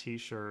a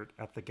t-shirt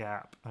at the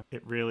Gap.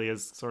 It really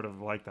is sort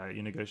of like that.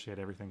 You negotiate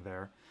everything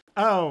there.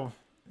 Oh,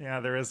 yeah,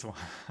 there is one.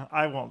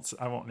 I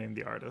won't name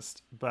the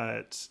artist,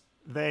 but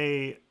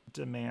they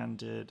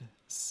demanded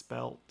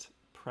spelt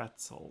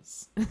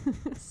pretzels.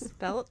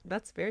 Spelt?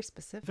 That's very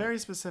specific. Very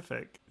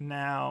specific.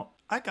 Now,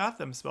 I got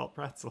them spelt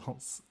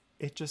pretzels.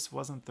 It just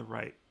wasn't the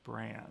right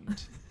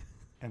brand.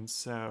 And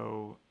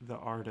so the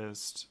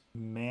artist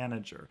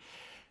manager,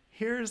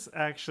 here's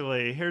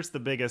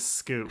the biggest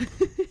scoop.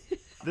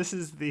 This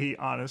is the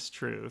honest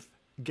truth.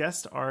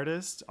 Guest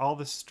artist, all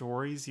the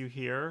stories you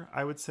hear,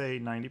 I would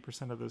say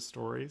 90% of those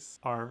stories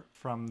are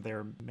from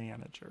their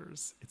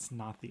managers. It's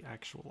not the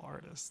actual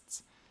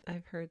artists.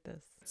 I've heard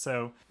this.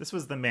 So this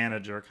was the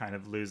manager kind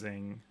of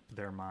losing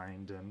their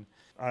mind, and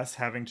us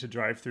having to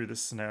drive through the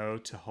snow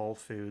to Whole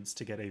Foods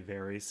to get a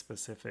very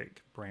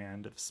specific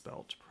brand of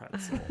spelt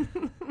pretzel.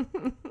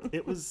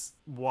 It was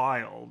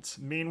wild.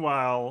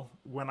 Meanwhile,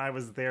 when I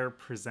was there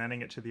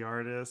presenting it to the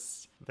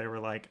artists, they were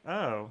like,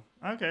 oh,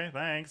 okay,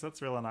 thanks.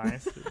 That's really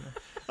nice.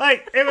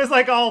 Like, it was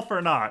like all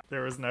for naught.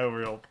 There was no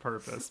real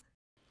purpose.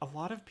 A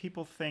lot of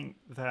people think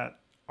that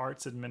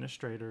arts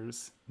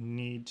administrators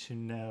need to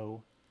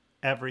know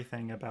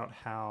everything about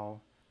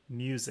how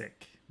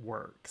music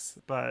works,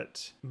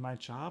 but my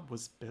job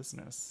was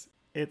business.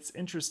 It's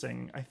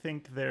interesting. I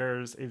think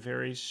there's a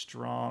very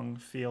strong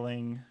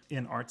feeling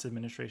in arts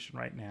administration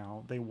right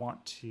now. They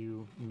want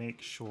to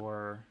make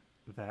sure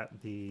that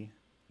the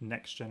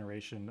next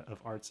generation of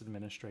arts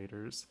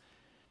administrators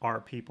are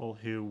people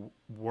who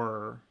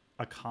were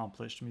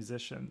accomplished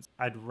musicians.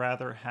 I'd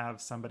rather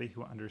have somebody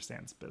who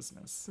understands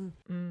business.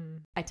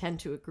 I tend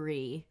to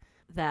agree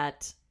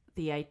that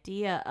the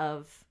idea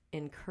of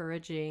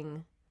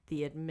encouraging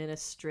the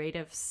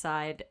administrative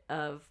side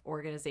of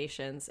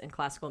organizations in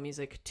classical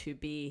music to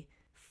be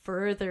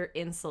further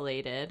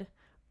insulated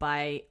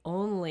by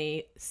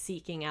only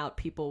seeking out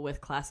people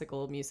with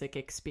classical music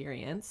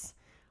experience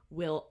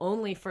will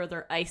only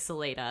further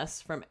isolate us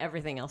from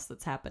everything else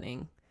that's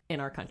happening in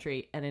our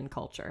country and in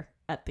culture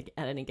at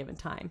any given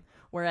time.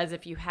 Whereas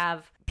if you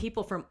have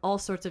people from all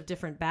sorts of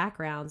different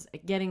backgrounds,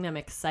 getting them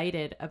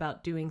excited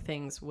about doing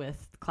things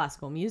with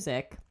classical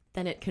music,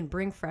 then it can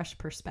bring fresh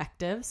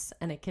perspectives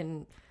and it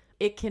can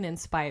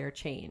inspire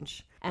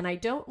change. And I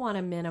don't want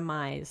to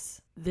minimize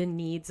the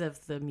needs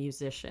of the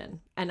musician.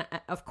 And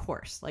of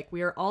course, like,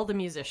 we are all the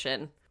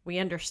musician, we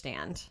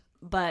understand.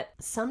 But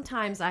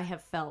sometimes I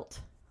have felt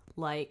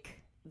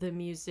like the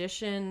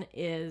musician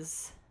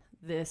is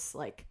this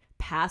like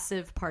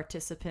passive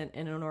participant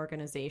in an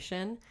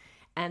organization,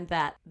 and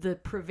that the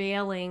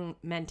prevailing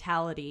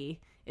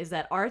mentality is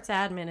that arts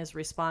admin is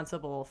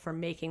responsible for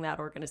making that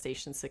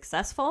organization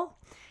successful,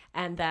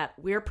 and that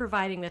we're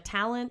providing the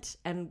talent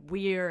and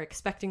we're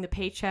expecting the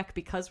paycheck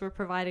because we're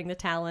providing the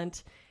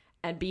talent.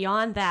 And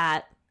beyond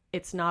that,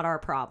 it's not our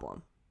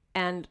problem.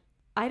 And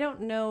I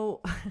don't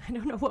know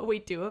what we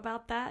do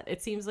about that.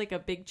 It seems like a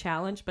big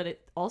challenge, but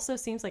it also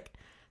seems like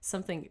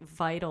something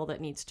vital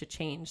that needs to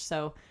change.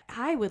 So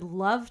I would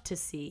love to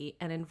see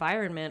an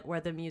environment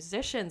where the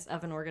musicians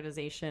of an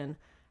organization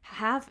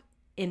have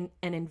an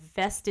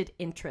invested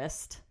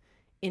interest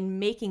in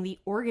making the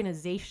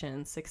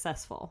organization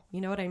successful.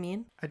 You know what I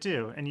mean? I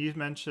do. And you've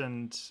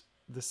mentioned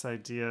this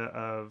idea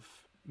of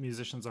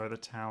musicians are the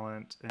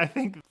talent. I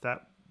think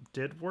that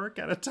did work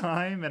at a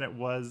time, and it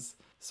was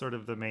sort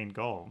of the main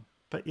goal.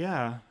 But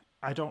yeah,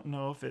 I don't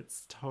know if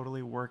it's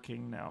totally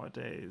working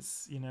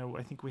nowadays. You know,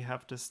 I think we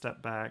have to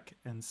step back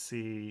and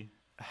see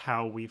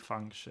how we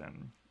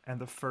function. And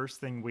the first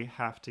thing we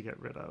have to get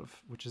rid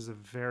of, which is a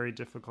very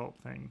difficult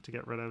thing to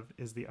get rid of,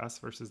 is the us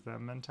versus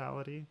them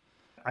mentality.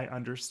 I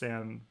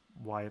understand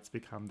why it's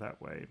become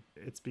that way.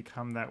 It's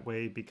become that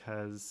way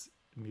because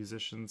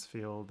musicians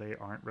feel they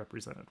aren't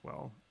represented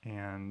well.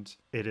 And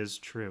it is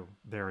true.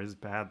 There is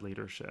bad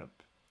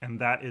leadership. And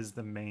that is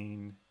the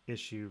main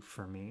issue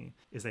for me,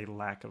 is a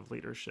lack of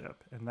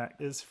leadership. And that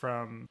is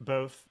from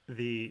both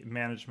the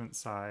management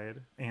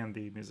side and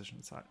the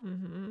musician side.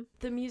 Mm-hmm.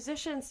 The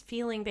musicians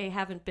feeling they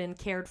haven't been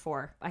cared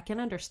for. I can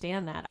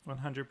understand that.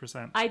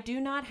 100%. I do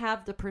not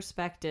have the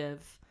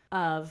perspective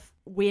of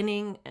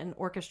winning an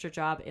orchestra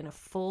job in a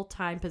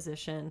full-time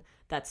position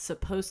that's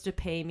supposed to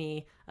pay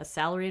me a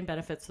salary and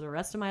benefits for the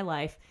rest of my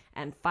life,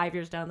 and 5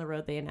 years down the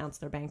road they announce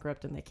they're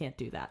bankrupt and they can't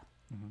do that.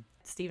 Mm-hmm.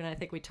 Stephen, I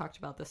think we talked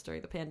about this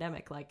during the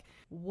pandemic. Like,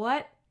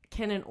 what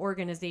can an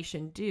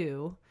organization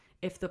do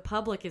if the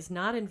public is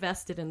not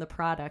invested in the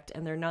product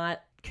and they're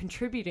not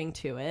contributing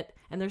to it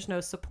and there's no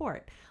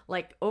support?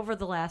 Like, over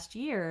the last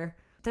year,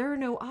 there are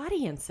no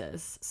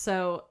audiences.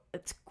 So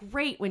it's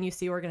great when you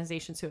see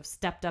organizations who have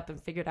stepped up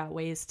and figured out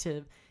ways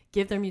to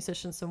give their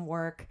musicians some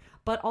work.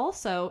 But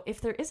also, if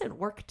there isn't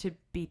work to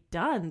be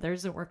done, there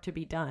isn't work to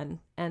be done.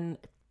 And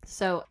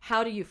so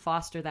how do you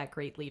foster that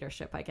great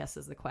leadership, I guess,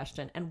 is the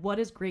question. And what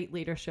does great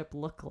leadership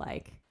look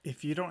like?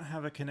 If you don't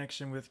have a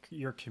connection with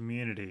your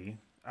community,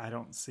 I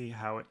don't see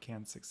how it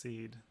can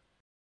succeed.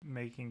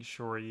 Making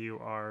sure you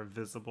are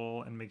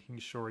visible and making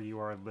sure you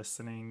are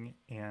listening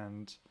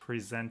and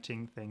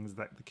presenting things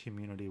that the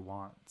community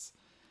wants.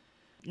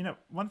 You know,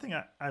 one thing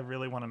I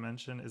really want to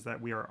mention is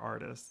that we are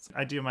artists.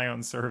 I do my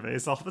own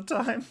surveys all the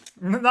time.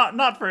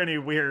 Not for any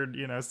weird,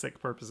 sick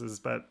purposes,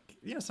 but,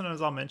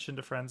 sometimes I'll mention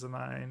to friends of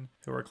mine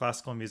who are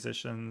classical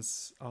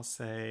musicians, I'll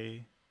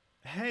say,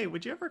 hey,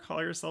 would you ever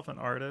call yourself an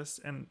artist?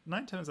 And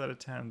 9 times out of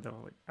 10, they're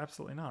like,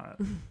 absolutely not.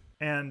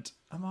 And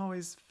I'm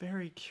always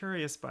very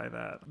curious by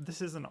that.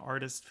 This is an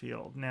artist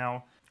field.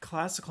 Now,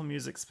 classical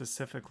music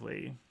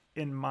specifically,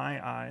 in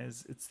my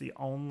eyes, it's the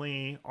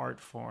only art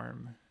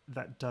form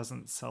that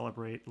doesn't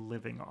celebrate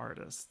living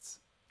artists.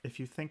 If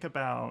you think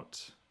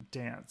about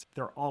dance,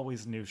 there are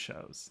always new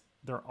shows.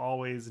 There are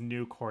always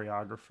new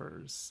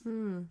choreographers.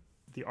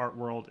 The art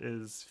world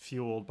is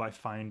fueled by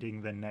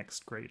finding the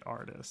next great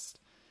artist.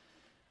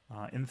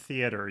 In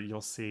theater,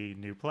 you'll see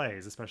new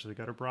plays, especially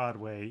go to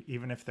Broadway.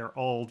 Even if they're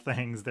old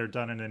things, they're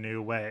done in a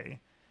new way.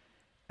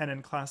 And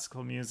in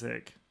classical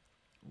music,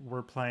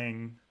 we're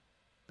playing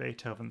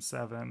Beethoven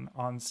 7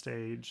 on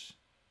stage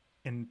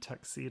in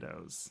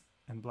tuxedos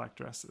and black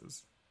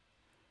dresses.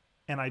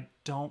 And I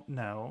don't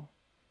know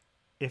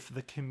if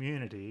the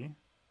community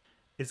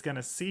is going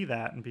to see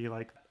that and be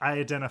like, I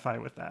identify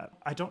with that.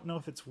 I don't know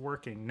if it's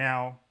working.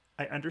 Now,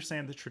 I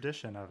understand the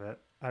tradition of it.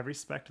 I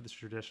respect the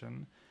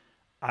tradition.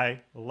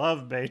 I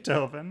love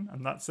Beethoven.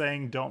 I'm not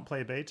saying don't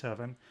play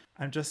Beethoven.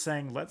 I'm just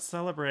saying let's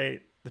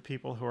celebrate the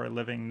people who are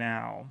living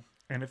now.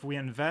 And if we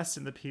invest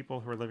in the people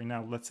who are living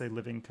now, let's say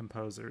living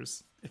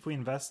composers, if we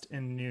invest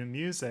in new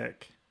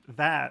music,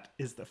 that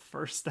is the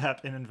first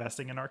step in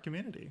investing in our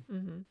community.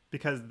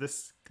 Because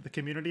the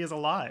community is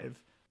alive.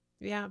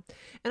 Yeah.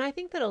 And I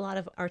think that a lot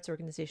of arts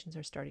organizations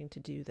are starting to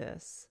do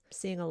this,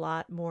 seeing a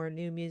lot more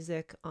new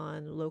music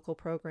on local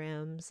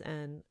programs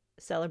and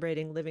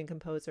celebrating living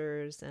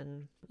composers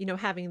and,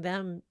 having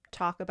them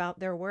talk about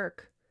their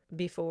work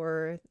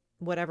before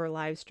whatever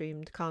live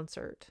streamed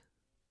concert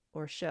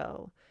or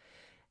show.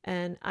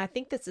 And I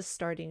think this is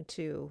starting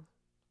to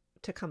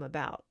come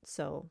about.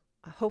 So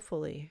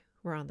hopefully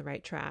we're on the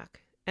right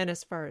track. And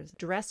as far as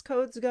dress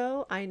codes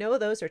go, I know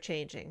those are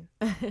changing.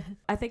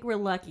 I think we're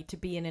lucky to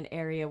be in an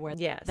area where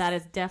that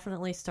is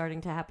definitely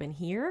starting to happen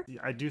here.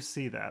 I do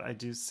see that. I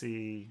do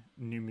see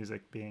new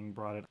music being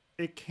brought in.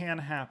 It can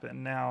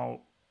happen.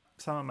 Now,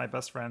 some of my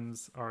best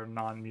friends are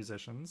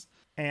non-musicians,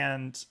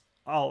 and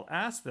I'll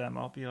ask them,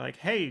 I'll be like,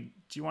 hey,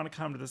 do you want to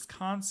come to this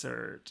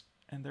concert?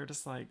 And they're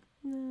just like,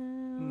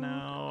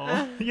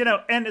 no.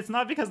 And it's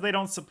not because they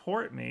don't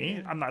support me.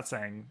 Yeah. I'm not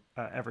saying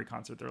every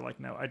concert they're like,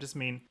 no. I just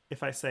mean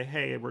if I say,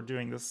 hey, we're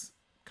doing this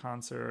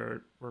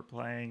concert, we're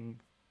playing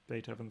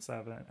Beethoven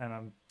 7,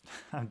 and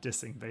I'm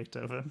dissing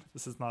Beethoven.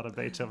 This is not a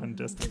Beethoven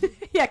diss.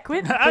 Yeah,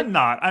 quit. I'm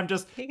not. I'm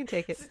just... He can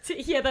take it.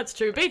 Yeah, that's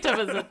true.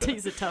 Beethoven's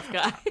he's a tough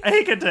guy.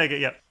 He can take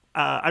it, yeah.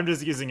 I'm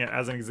just using it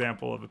as an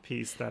example of a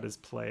piece that is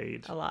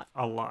played a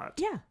lot.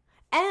 Yeah.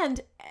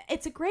 And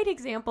it's a great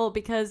example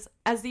because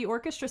as the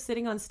orchestra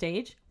sitting on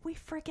stage, we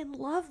freaking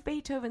love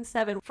Beethoven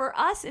 7. For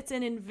us, it's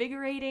an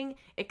invigorating,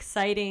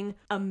 exciting,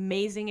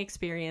 amazing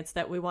experience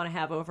that we want to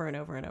have over and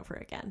over and over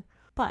again.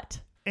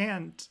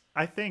 And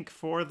I think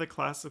for the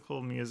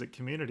classical music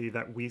community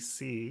that we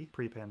see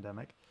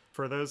pre-pandemic,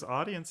 for those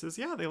audiences,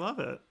 yeah, they love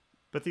it.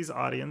 But these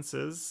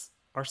audiences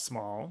are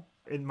small.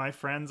 And my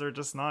friends are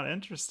just not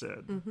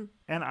interested.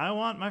 And I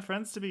want my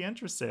friends to be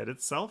interested.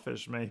 It's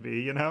selfish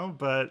maybe,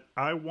 but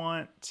I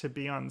want to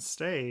be on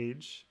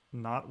stage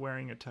not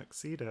wearing a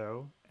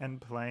tuxedo and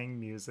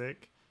playing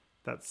music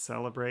that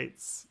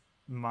celebrates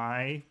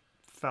my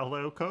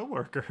fellow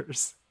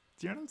coworkers.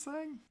 Do you know what I'm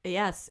saying?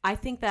 Yes. I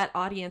think that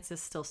audience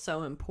is still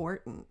so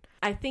important.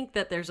 I think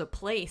that there's a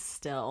place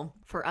still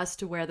for us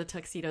to wear the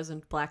tuxedos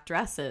and black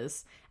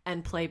dresses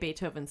and play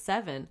Beethoven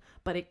 7,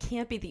 but it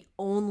can't be the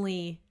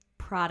only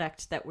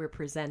product that we're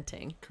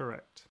presenting.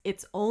 Correct.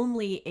 It's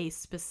only a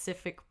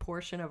specific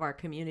portion of our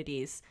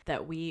communities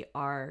that we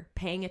are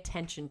paying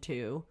attention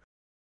to.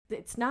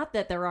 It's not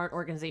that there aren't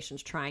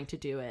organizations trying to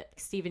do it.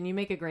 Stephen, you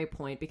make a great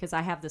point because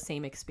I have the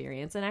same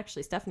experience, and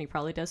actually Stephanie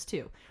probably does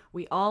too.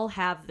 We all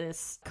have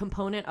this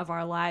component of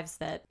our lives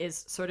that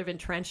is sort of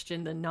entrenched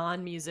in the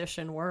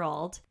non-musician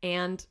world,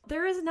 and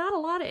there is not a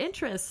lot of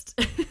interest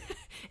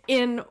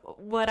in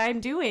what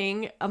I'm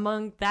doing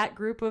among that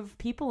group of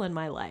people in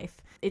my life.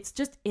 It's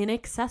just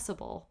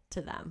inaccessible to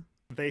them.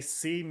 They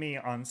see me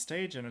on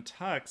stage in a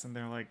tux and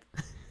they're like,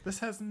 this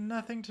has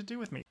nothing to do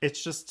with me.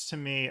 It's just to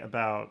me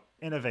about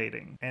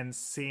innovating and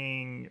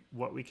seeing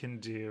what we can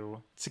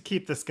do to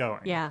keep this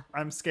going. Yeah.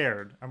 I'm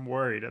scared. I'm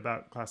worried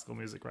about classical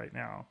music right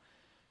now.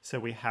 So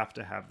we have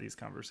to have these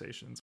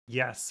conversations.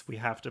 Yes, we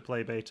have to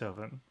play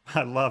Beethoven.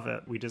 I love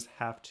it. We just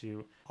have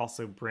to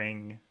also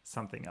bring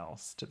something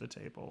else to the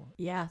table.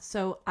 Yeah,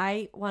 so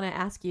I want to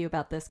ask you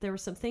about this. There were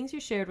some things you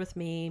shared with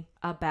me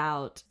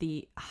about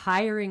the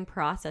hiring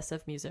process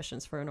of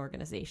musicians for an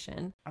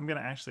organization. I'm going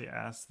to actually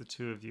ask the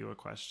two of you a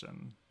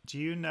question. Do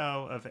you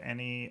know of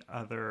any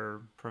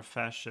other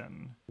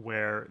profession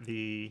where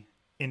the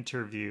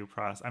interview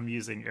process, I'm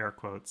using air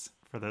quotes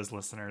for those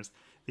listeners,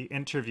 the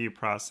interview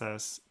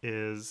process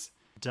is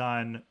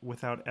done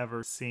without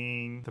ever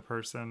seeing the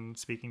person,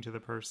 speaking to the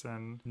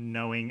person,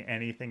 knowing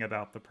anything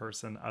about the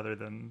person other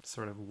than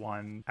sort of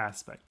one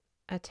aspect?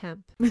 A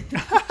temp.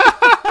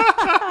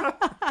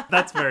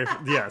 That's very,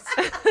 yes.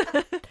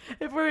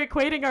 If we're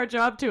equating our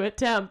job to a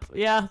temp,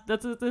 yeah,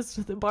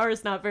 the bar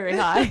is not very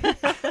high.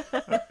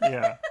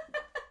 Yeah.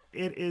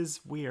 It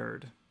is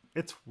weird.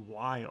 It's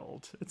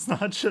wild. It's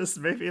not just,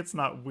 maybe it's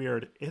not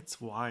weird,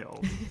 it's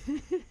wild.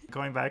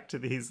 Going back to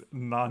these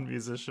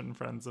non-musician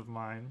friends of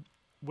mine,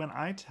 when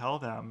I tell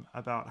them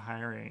about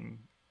hiring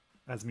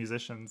as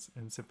musicians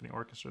in symphony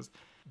orchestras,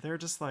 they're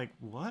just like,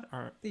 what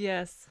are...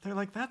 Yes. They're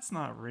like, that's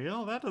not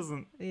real. That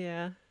doesn't...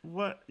 Yeah.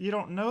 What? You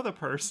don't know the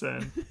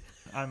person.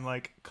 I'm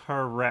like,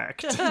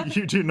 correct.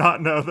 You do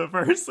not know the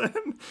person.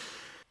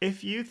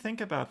 If you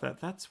think about that,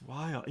 that's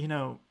wild. You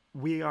know,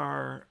 we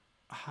are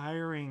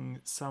hiring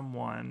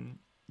someone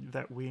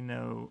that we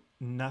know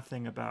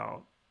nothing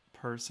about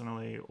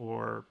personally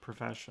or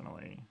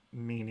professionally,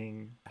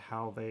 meaning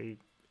how they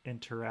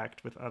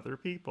interact with other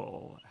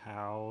people,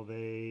 how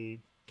they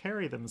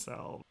carry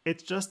themselves.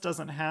 It just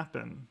doesn't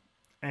happen.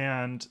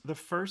 And the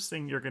first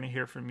thing you're going to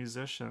hear from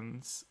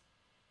musicians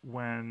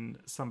when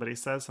somebody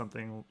says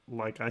something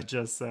like I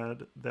just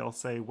said, they'll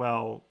say,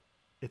 well,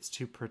 it's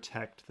to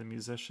protect the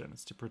musician.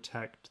 It's to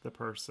protect the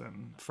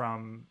person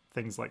from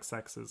things like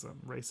sexism,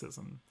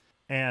 racism.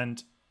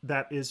 And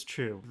that is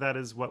true. That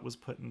is what was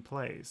put in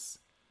place.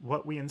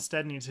 What we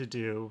instead need to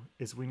do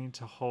is we need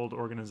to hold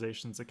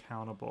organizations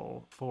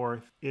accountable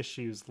for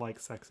issues like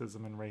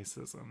sexism and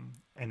racism.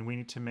 And we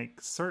need to make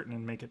certain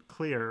and make it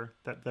clear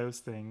that those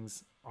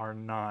things are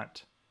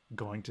not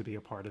going to be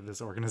a part of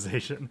this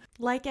organization.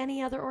 Like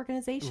any other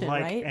organization,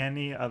 like right?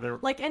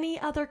 Like any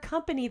other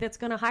company that's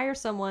going to hire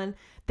someone,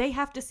 they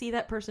have to see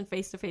that person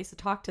face to face to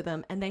talk to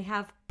them, and they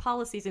have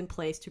policies in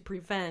place to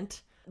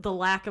prevent the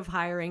lack of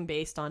hiring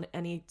based on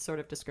any sort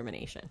of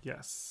discrimination.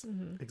 Yes,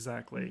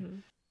 exactly. Mm-hmm.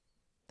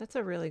 That's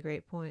a really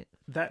great point.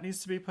 That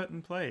needs to be put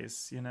in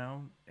place, you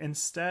know?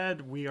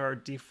 Instead, we are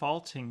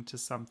defaulting to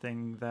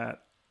something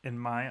that, in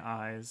my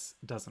eyes,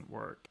 doesn't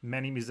work.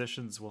 Many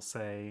musicians will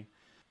say,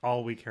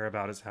 all we care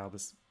about is how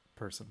this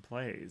person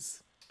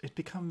plays. It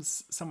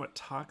becomes somewhat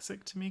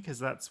toxic to me because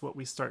that's what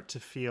we start to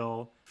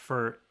feel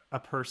for a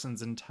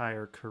person's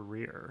entire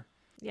career.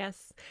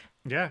 Yes.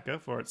 Yeah, go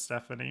for it,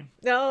 Stephanie.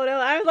 No,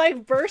 I'm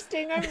like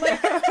bursting. I'm like,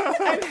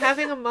 I'm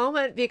having a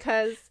moment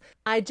because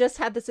I just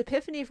had this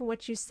epiphany from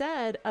what you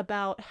said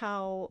about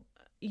how,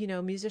 you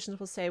know, musicians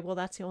will say, well,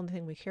 that's the only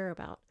thing we care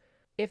about.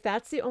 If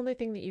that's the only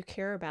thing that you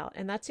care about,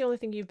 and that's the only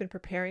thing you've been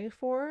preparing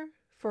for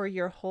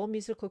your whole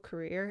musical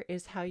career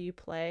is how you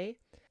play,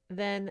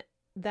 then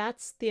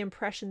that's the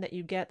impression that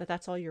you get that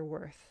that's all you're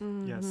worth.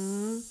 Mm-hmm.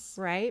 Yes.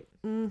 Right?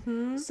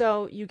 Mm-hmm.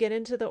 So you get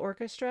into the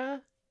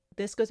orchestra.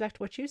 This goes back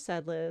to what you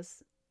said,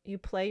 Liz. You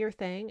play your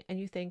thing and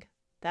you think,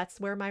 that's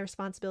where my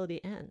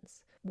responsibility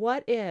ends.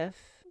 What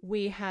if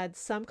we had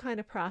some kind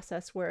of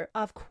process where,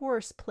 of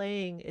course,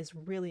 playing is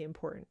really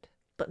important,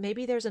 but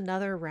maybe there's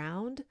another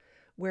round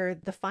where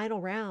the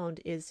final round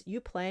is you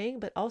playing,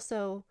 but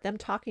also them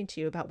talking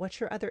to you about what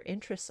your other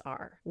interests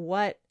are,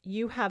 what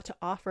you have to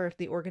offer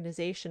the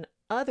organization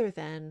other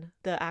than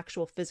the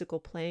actual physical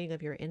playing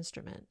of your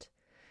instrument.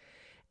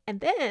 And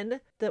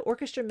then the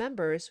orchestra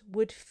members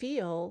would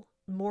feel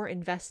more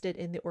invested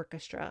in the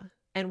orchestra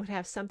and would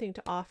have something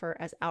to offer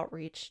as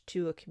outreach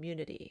to a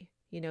community.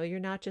 You know, you're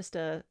not just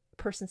a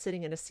person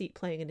sitting in a seat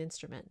playing an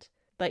instrument,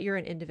 but you're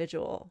an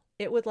individual.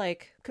 It would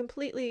like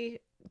completely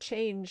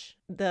change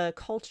the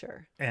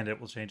culture. And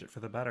it will change it for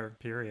the better,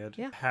 period.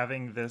 Yeah.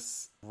 Having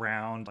this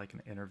round, like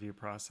an interview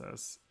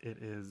process, it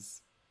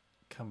is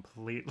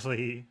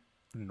completely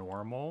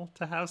normal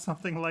to have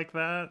something like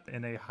that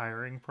in a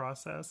hiring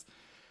process.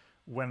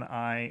 When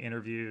I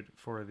interviewed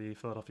for the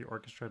Philadelphia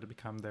Orchestra to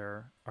become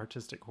their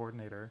artistic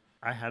coordinator,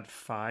 I had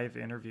 5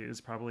 interviews,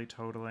 probably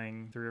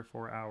totaling 3 or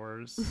 4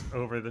 hours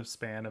over the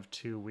span of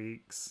 2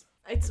 weeks.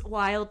 It's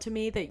wild to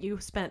me that you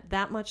spent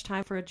that much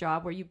time for a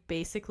job where you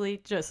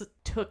basically just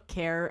took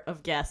care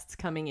of guests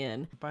coming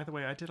in. By the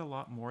way, I did a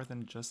lot more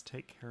than just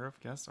take care of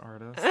guest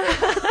artists.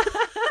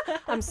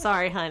 I'm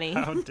sorry, honey.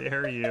 How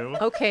dare you?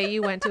 Okay,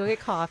 you went to go get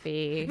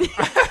coffee.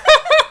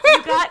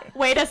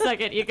 Wait a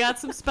second, you got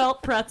some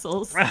spelt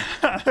pretzels.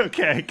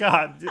 Okay,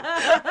 God.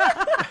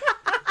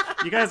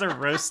 You guys are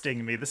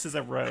roasting me. This is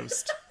a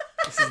roast.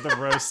 This is the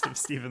roast of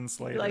Steven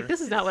Slater. Like, this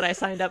is not what I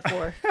signed up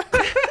for.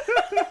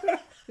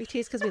 We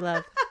tease because we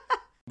love.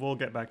 We'll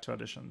get back to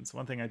auditions.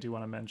 One thing I do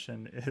want to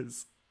mention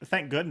is,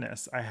 thank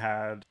goodness I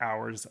had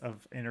hours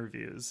of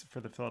interviews for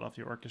the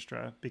Philadelphia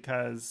Orchestra,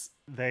 because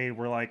they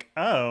were like,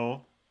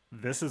 oh,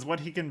 this is what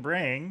he can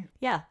bring.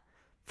 Yeah,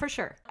 for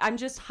sure. I'm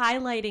just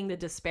highlighting the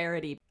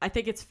disparity. I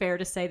think it's fair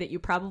to say that you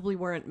probably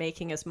weren't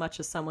making as much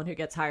as someone who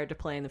gets hired to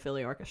play in the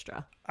Philly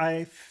Orchestra.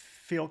 I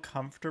feel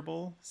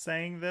comfortable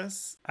saying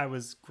this. I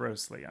was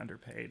grossly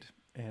underpaid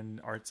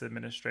in arts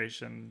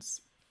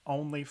administrations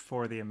only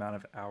for the amount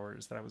of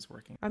hours that I was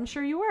working. I'm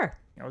sure you were.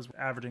 I was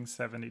averaging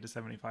 70 to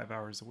 75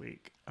 hours a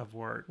week of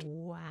work.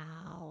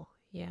 Wow.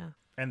 Yeah.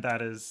 And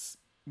that is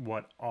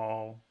what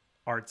all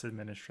arts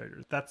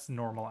administrators, that's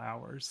normal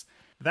hours.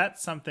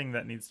 That's something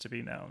that needs to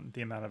be known,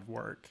 the amount of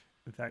work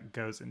that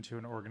goes into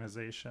an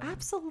organization.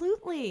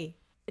 Absolutely.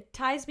 It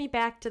ties me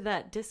back to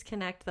that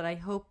disconnect that I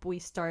hope we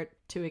start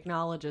to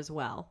acknowledge as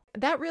well.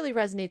 That really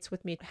resonates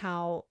with me,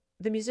 how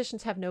the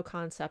musicians have no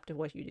concept of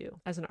what you do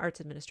as an arts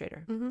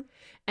administrator. Mm-hmm.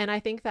 And I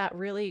think that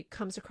really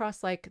comes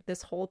across like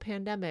this whole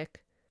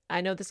pandemic.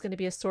 I know this is going to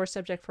be a sore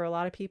subject for a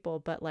lot of people,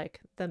 but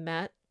like the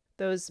Met,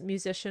 those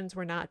musicians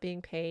were not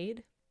being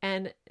paid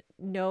and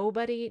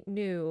nobody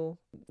knew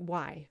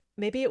why.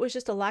 Maybe it was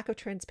just a lack of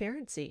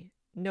transparency.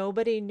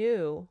 Nobody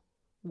knew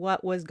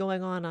what was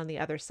going on the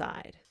other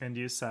side. And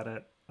you said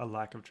it, a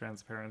lack of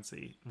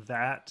transparency.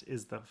 That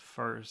is the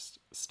first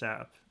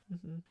step.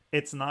 Mm-hmm.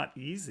 It's not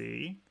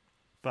easy,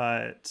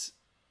 but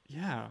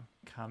yeah,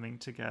 coming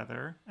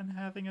together and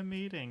having a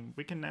meeting.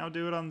 We can now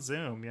do it on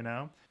Zoom, you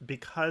know?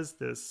 Because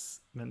this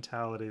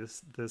mentality,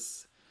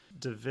 this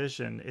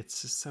division,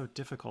 it's just so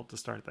difficult to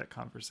start that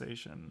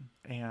conversation.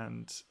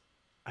 And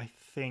I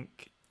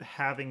think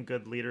having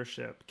good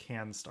leadership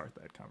can start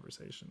that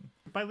conversation.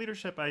 By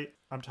leadership,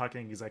 I'm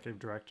talking executive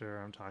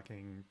director, I'm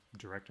talking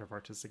director of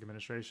artistic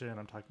administration,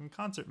 I'm talking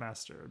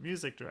concertmaster,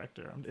 music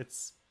director.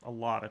 It's a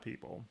lot of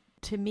people.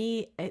 To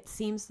me, it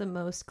seems the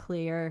most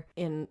clear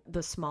in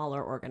the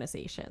smaller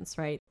organizations,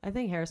 right? I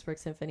think Harrisburg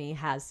Symphony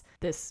has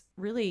this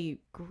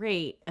really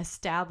great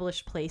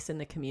established place in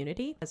the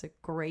community, has a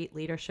great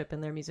leadership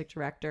in their music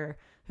director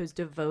who's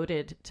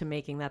devoted to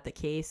making that the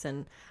case.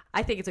 And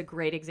I think it's a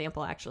great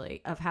example,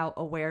 actually, of how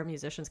aware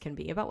musicians can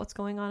be about what's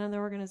going on in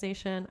their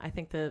organization. I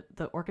think the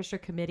orchestra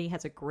committee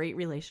has a great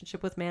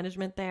relationship with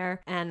management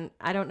there. And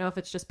I don't know if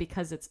it's just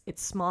because it's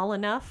small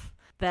enough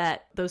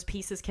that those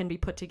pieces can be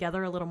put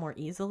together a little more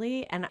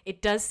easily. And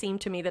it does seem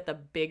to me that the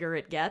bigger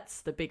it gets,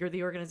 the bigger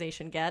the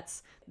organization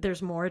gets,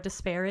 there's more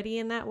disparity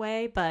in that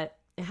way, but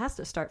it has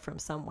to start from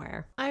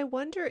somewhere. I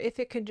wonder if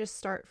it can just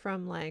start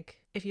from like,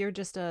 if you're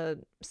just a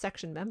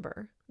section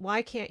member,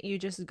 why can't you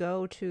just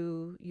go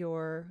to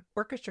your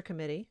orchestra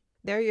committee?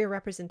 They're your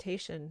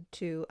representation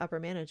to upper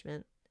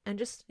management. And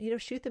just,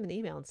 shoot them an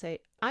email and say,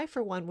 I,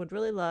 for one, would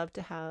really love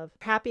to have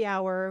happy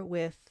hour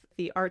with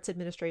the arts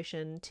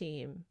administration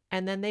team.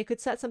 And then they could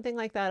set something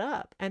like that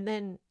up. And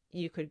then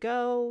you could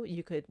go,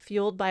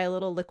 fueled by a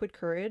little liquid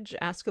courage,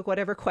 ask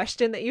whatever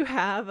question that you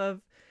have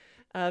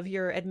of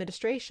your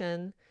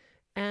administration.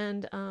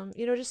 And,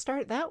 just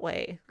start that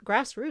way.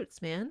 Grassroots,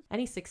 man.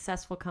 Any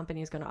successful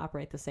company is going to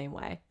operate the same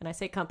way. And I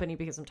say company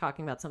because I'm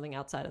talking about something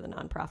outside of the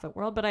nonprofit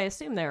world, but I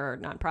assume there are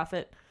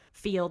nonprofit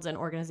fields and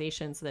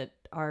organizations that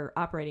are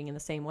operating in the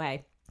same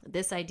way.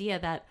 This idea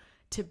that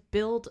to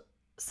build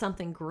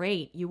something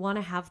great, you want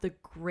to have the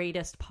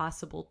greatest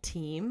possible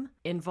team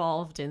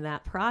involved in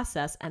that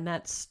process, and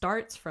that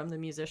starts from the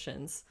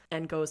musicians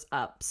and goes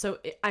up. So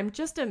I'm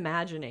just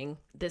imagining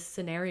this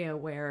scenario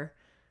where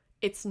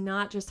it's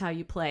not just how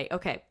you play.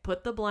 Okay,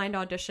 put the blind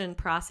audition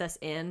process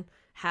in,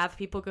 have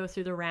people go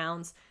through the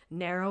rounds,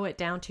 narrow it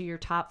down to your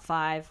top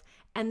 5,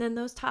 and then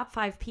those top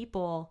 5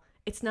 people,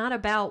 it's not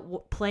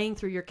about playing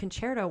through your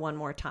concerto one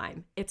more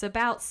time. It's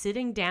about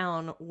sitting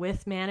down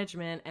with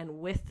management and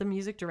with the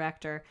music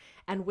director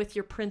and with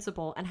your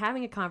principal and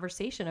having a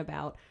conversation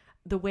about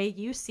the way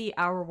you see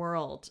our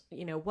world,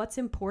 what's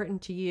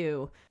important to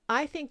you.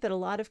 I think that a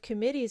lot of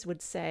committees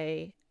would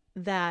say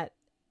that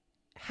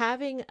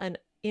having an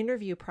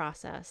interview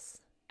process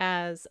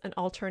as an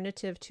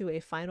alternative to a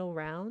final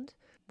round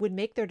would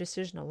make their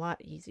decision a lot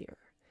easier.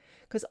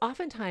 Because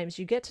oftentimes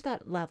you get to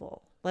that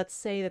level, let's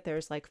say that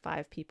there's like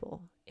 5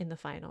 people in the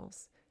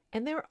finals,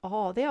 and they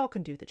all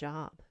can do the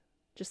job.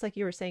 Just like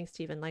you were saying,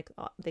 Stephen, like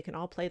they can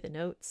all play the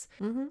notes.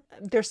 Mm-hmm.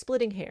 They're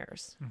splitting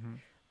hairs. Mm-hmm.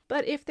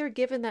 But if they're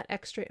given that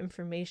extra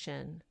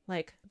information,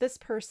 like this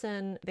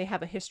person, they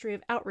have a history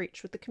of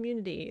outreach with the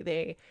community,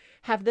 they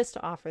have this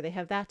to offer, they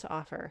have that to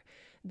offer,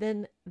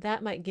 then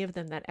that might give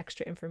them that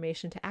extra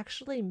information to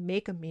actually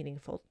make a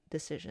meaningful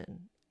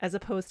decision, as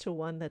opposed to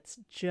one that's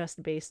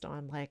just based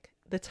on like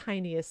the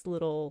tiniest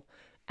little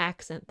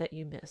accent that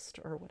you missed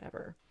or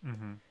whatever.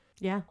 Mm-hmm.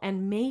 Yeah.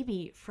 And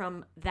maybe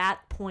from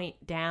that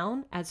point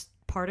down, as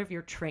part of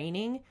your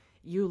training,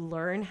 you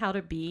learn how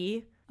to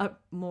be a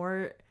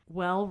more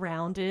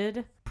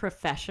well-rounded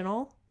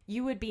professional.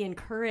 You would be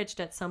encouraged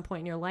at some point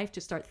in your life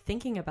to start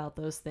thinking about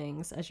those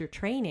things as you're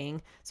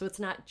training. So it's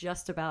not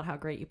just about how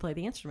great you play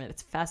the instrument.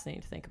 It's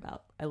fascinating to think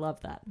about. I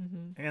love that.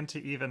 Mm-hmm. And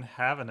to even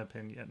have an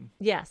opinion.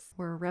 Yes.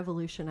 We're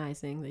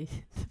revolutionizing the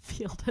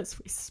field as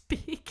we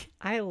speak.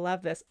 I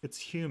love this. It's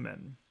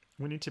human.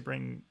 We need to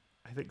bring,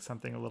 I think,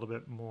 something a little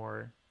bit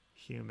more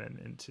human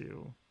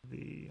into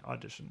the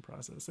audition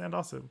process and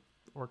also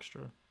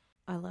orchestra.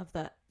 I love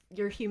that.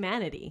 Your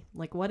humanity.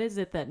 Like, what is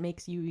it that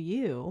makes you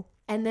you?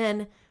 And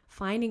then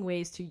finding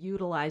ways to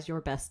utilize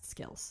your best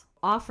skills,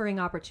 offering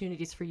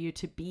opportunities for you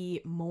to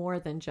be more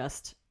than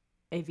just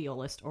a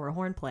violist or a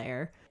horn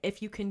player.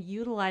 If you can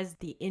utilize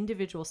the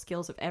individual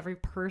skills of every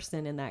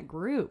person in that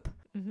group.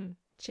 Mm-hmm.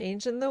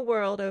 Changing the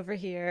world over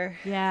here.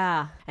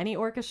 Yeah. Any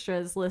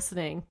orchestras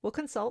listening? We'll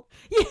consult.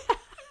 Yeah.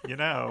 You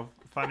know,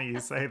 funny you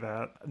say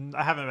that.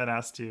 I haven't been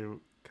asked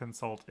to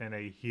consult in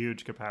a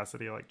huge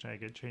capacity like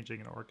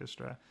changing an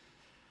orchestra.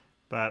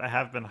 But I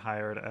have been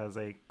hired as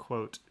a,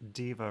 quote,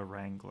 diva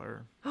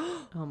wrangler.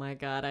 Oh my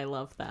God, I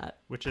love that.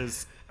 Which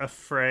is a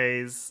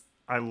phrase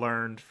I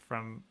learned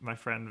from my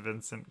friend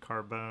Vincent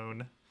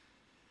Carbone.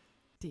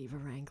 Diva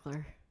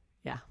wrangler.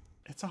 Yeah.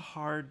 It's a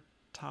hard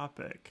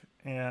topic.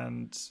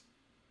 And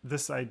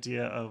this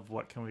idea of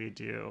what can we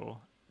do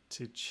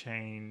to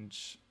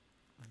change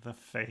the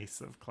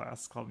face of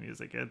classical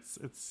music,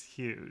 it's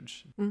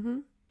huge. Mm-hmm.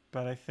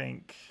 But I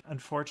think,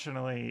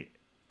 unfortunately,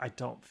 I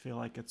don't feel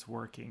like it's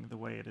working the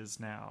way it is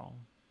now.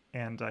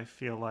 And I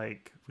feel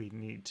like we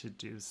need to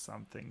do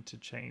something to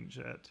change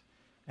it.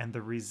 And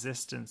the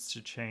resistance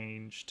to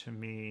change, to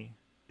me,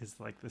 is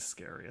like the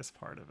scariest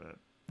part of it.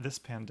 This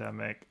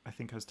pandemic, I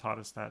think, has taught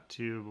us that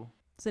too.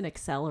 It's an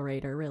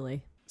accelerator,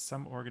 really.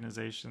 Some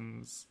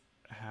organizations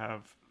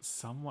have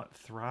somewhat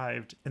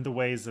thrived in the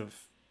ways of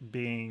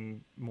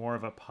being more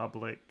of a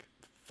public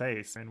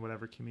face in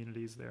whatever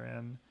communities they're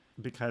in,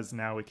 because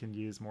now we can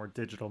use more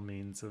digital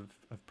means of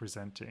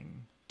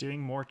presenting.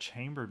 Doing more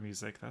chamber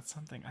music, that's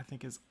something I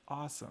think is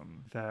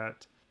awesome,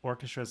 that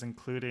orchestras,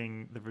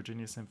 including the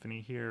Virginia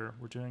Symphony here,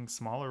 were doing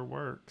smaller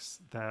works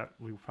that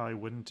we probably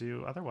wouldn't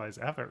do otherwise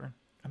ever.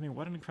 I mean,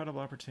 what an incredible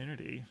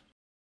opportunity.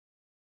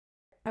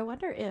 I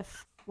wonder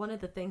if one of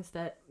the things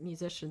that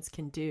musicians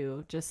can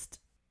do,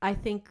 I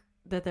think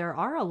that there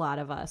are a lot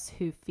of us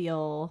who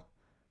feel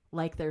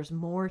like there's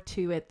more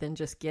to it than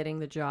just getting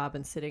the job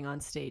and sitting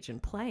on stage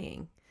and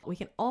playing. We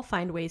can all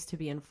find ways to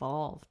be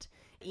involved,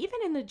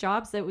 even in the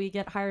jobs that we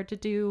get hired to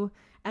do,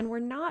 and we're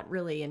not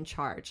really in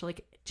charge.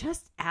 Like,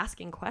 just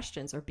asking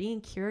questions or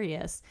being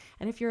curious.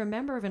 And if you're a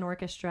member of an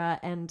orchestra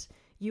and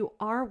you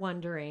are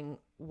wondering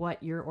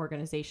what your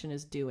organization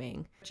is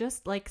doing,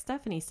 just like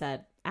Stephanie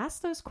said,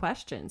 ask those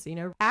questions,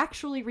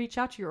 actually reach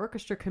out to your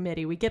orchestra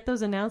committee. We get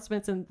those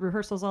announcements and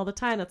rehearsals all the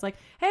time. That's like,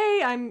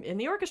 hey, I'm in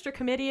the orchestra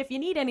committee. If you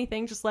need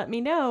anything, just let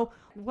me know.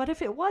 What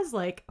if it was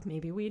like,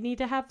 maybe we need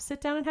to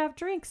sit down and have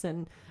drinks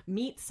and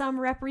meet some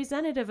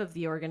representative of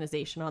the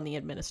organization on the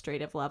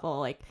administrative level?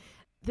 Like,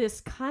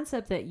 this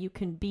concept that you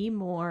can be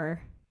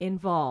more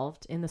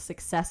involved in the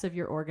success of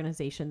your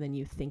organization than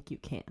you think you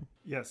can.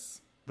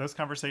 Yes. Those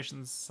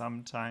conversations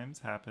sometimes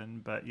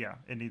happen, but yeah,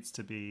 it needs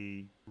to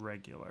be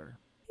regular.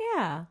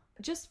 Yeah,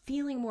 just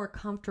feeling more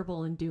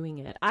comfortable in doing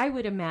it. I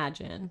would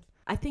imagine.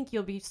 I think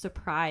you'll be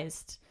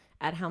surprised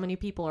at how many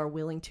people are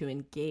willing to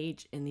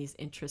engage in these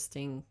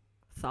interesting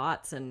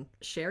thoughts and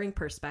sharing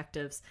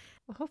perspectives.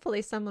 Well,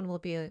 hopefully someone will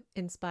be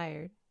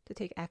inspired to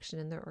take action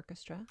in their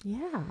orchestra.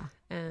 Yeah.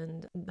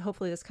 And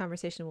hopefully this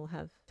conversation will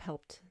have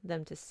helped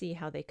them to see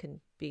how they can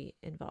be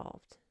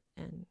involved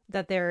and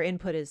that their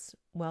input is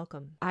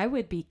welcome. I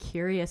would be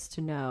curious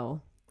to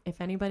know if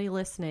anybody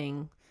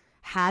listening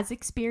has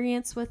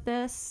experience with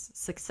this,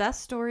 success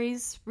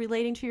stories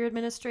relating to your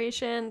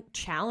administration,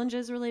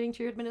 challenges relating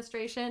to your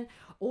administration,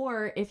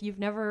 or if you've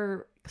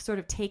never sort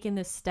of taken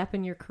this step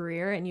in your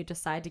career and you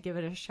decide to give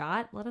it a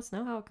shot, let us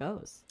know how it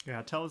goes.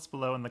 Yeah, tell us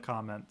below in the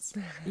comments.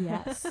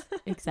 Yes,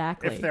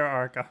 exactly. If there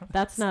are comments.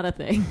 That's not a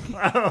thing.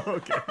 Oh,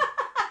 okay.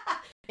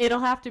 It'll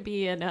have to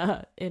be in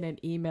an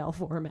email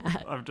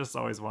format. I've just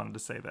always wanted to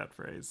say that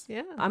phrase.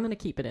 Yeah. I'm going to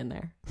keep it in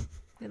there.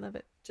 I love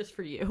it. Just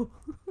for you.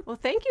 Well,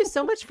 thank you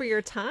so much for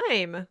your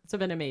time. It's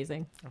been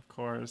amazing. Of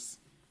course.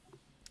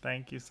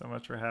 Thank you so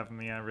much for having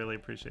me. I really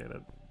appreciate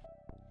it.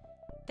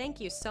 Thank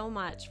you so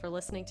much for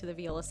listening to the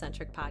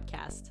Viola-Centric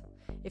podcast.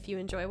 If you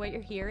enjoy what you're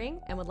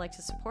hearing and would like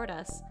to support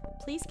us,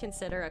 please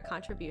consider a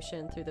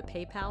contribution through the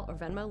PayPal or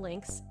Venmo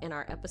links in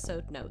our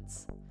episode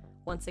notes.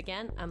 Once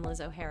again, I'm Liz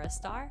O'Hara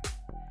Starr.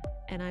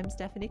 And I'm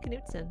Stephanie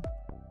Knutson.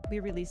 We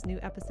release new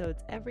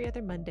episodes every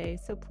other Monday,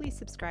 so please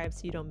subscribe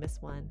so you don't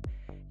miss one.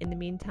 In the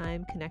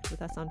meantime, connect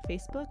with us on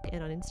Facebook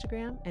and on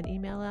Instagram and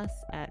email us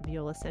at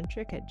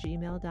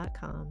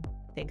violacentric@gmail.com.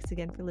 Thanks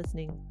again for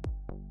listening.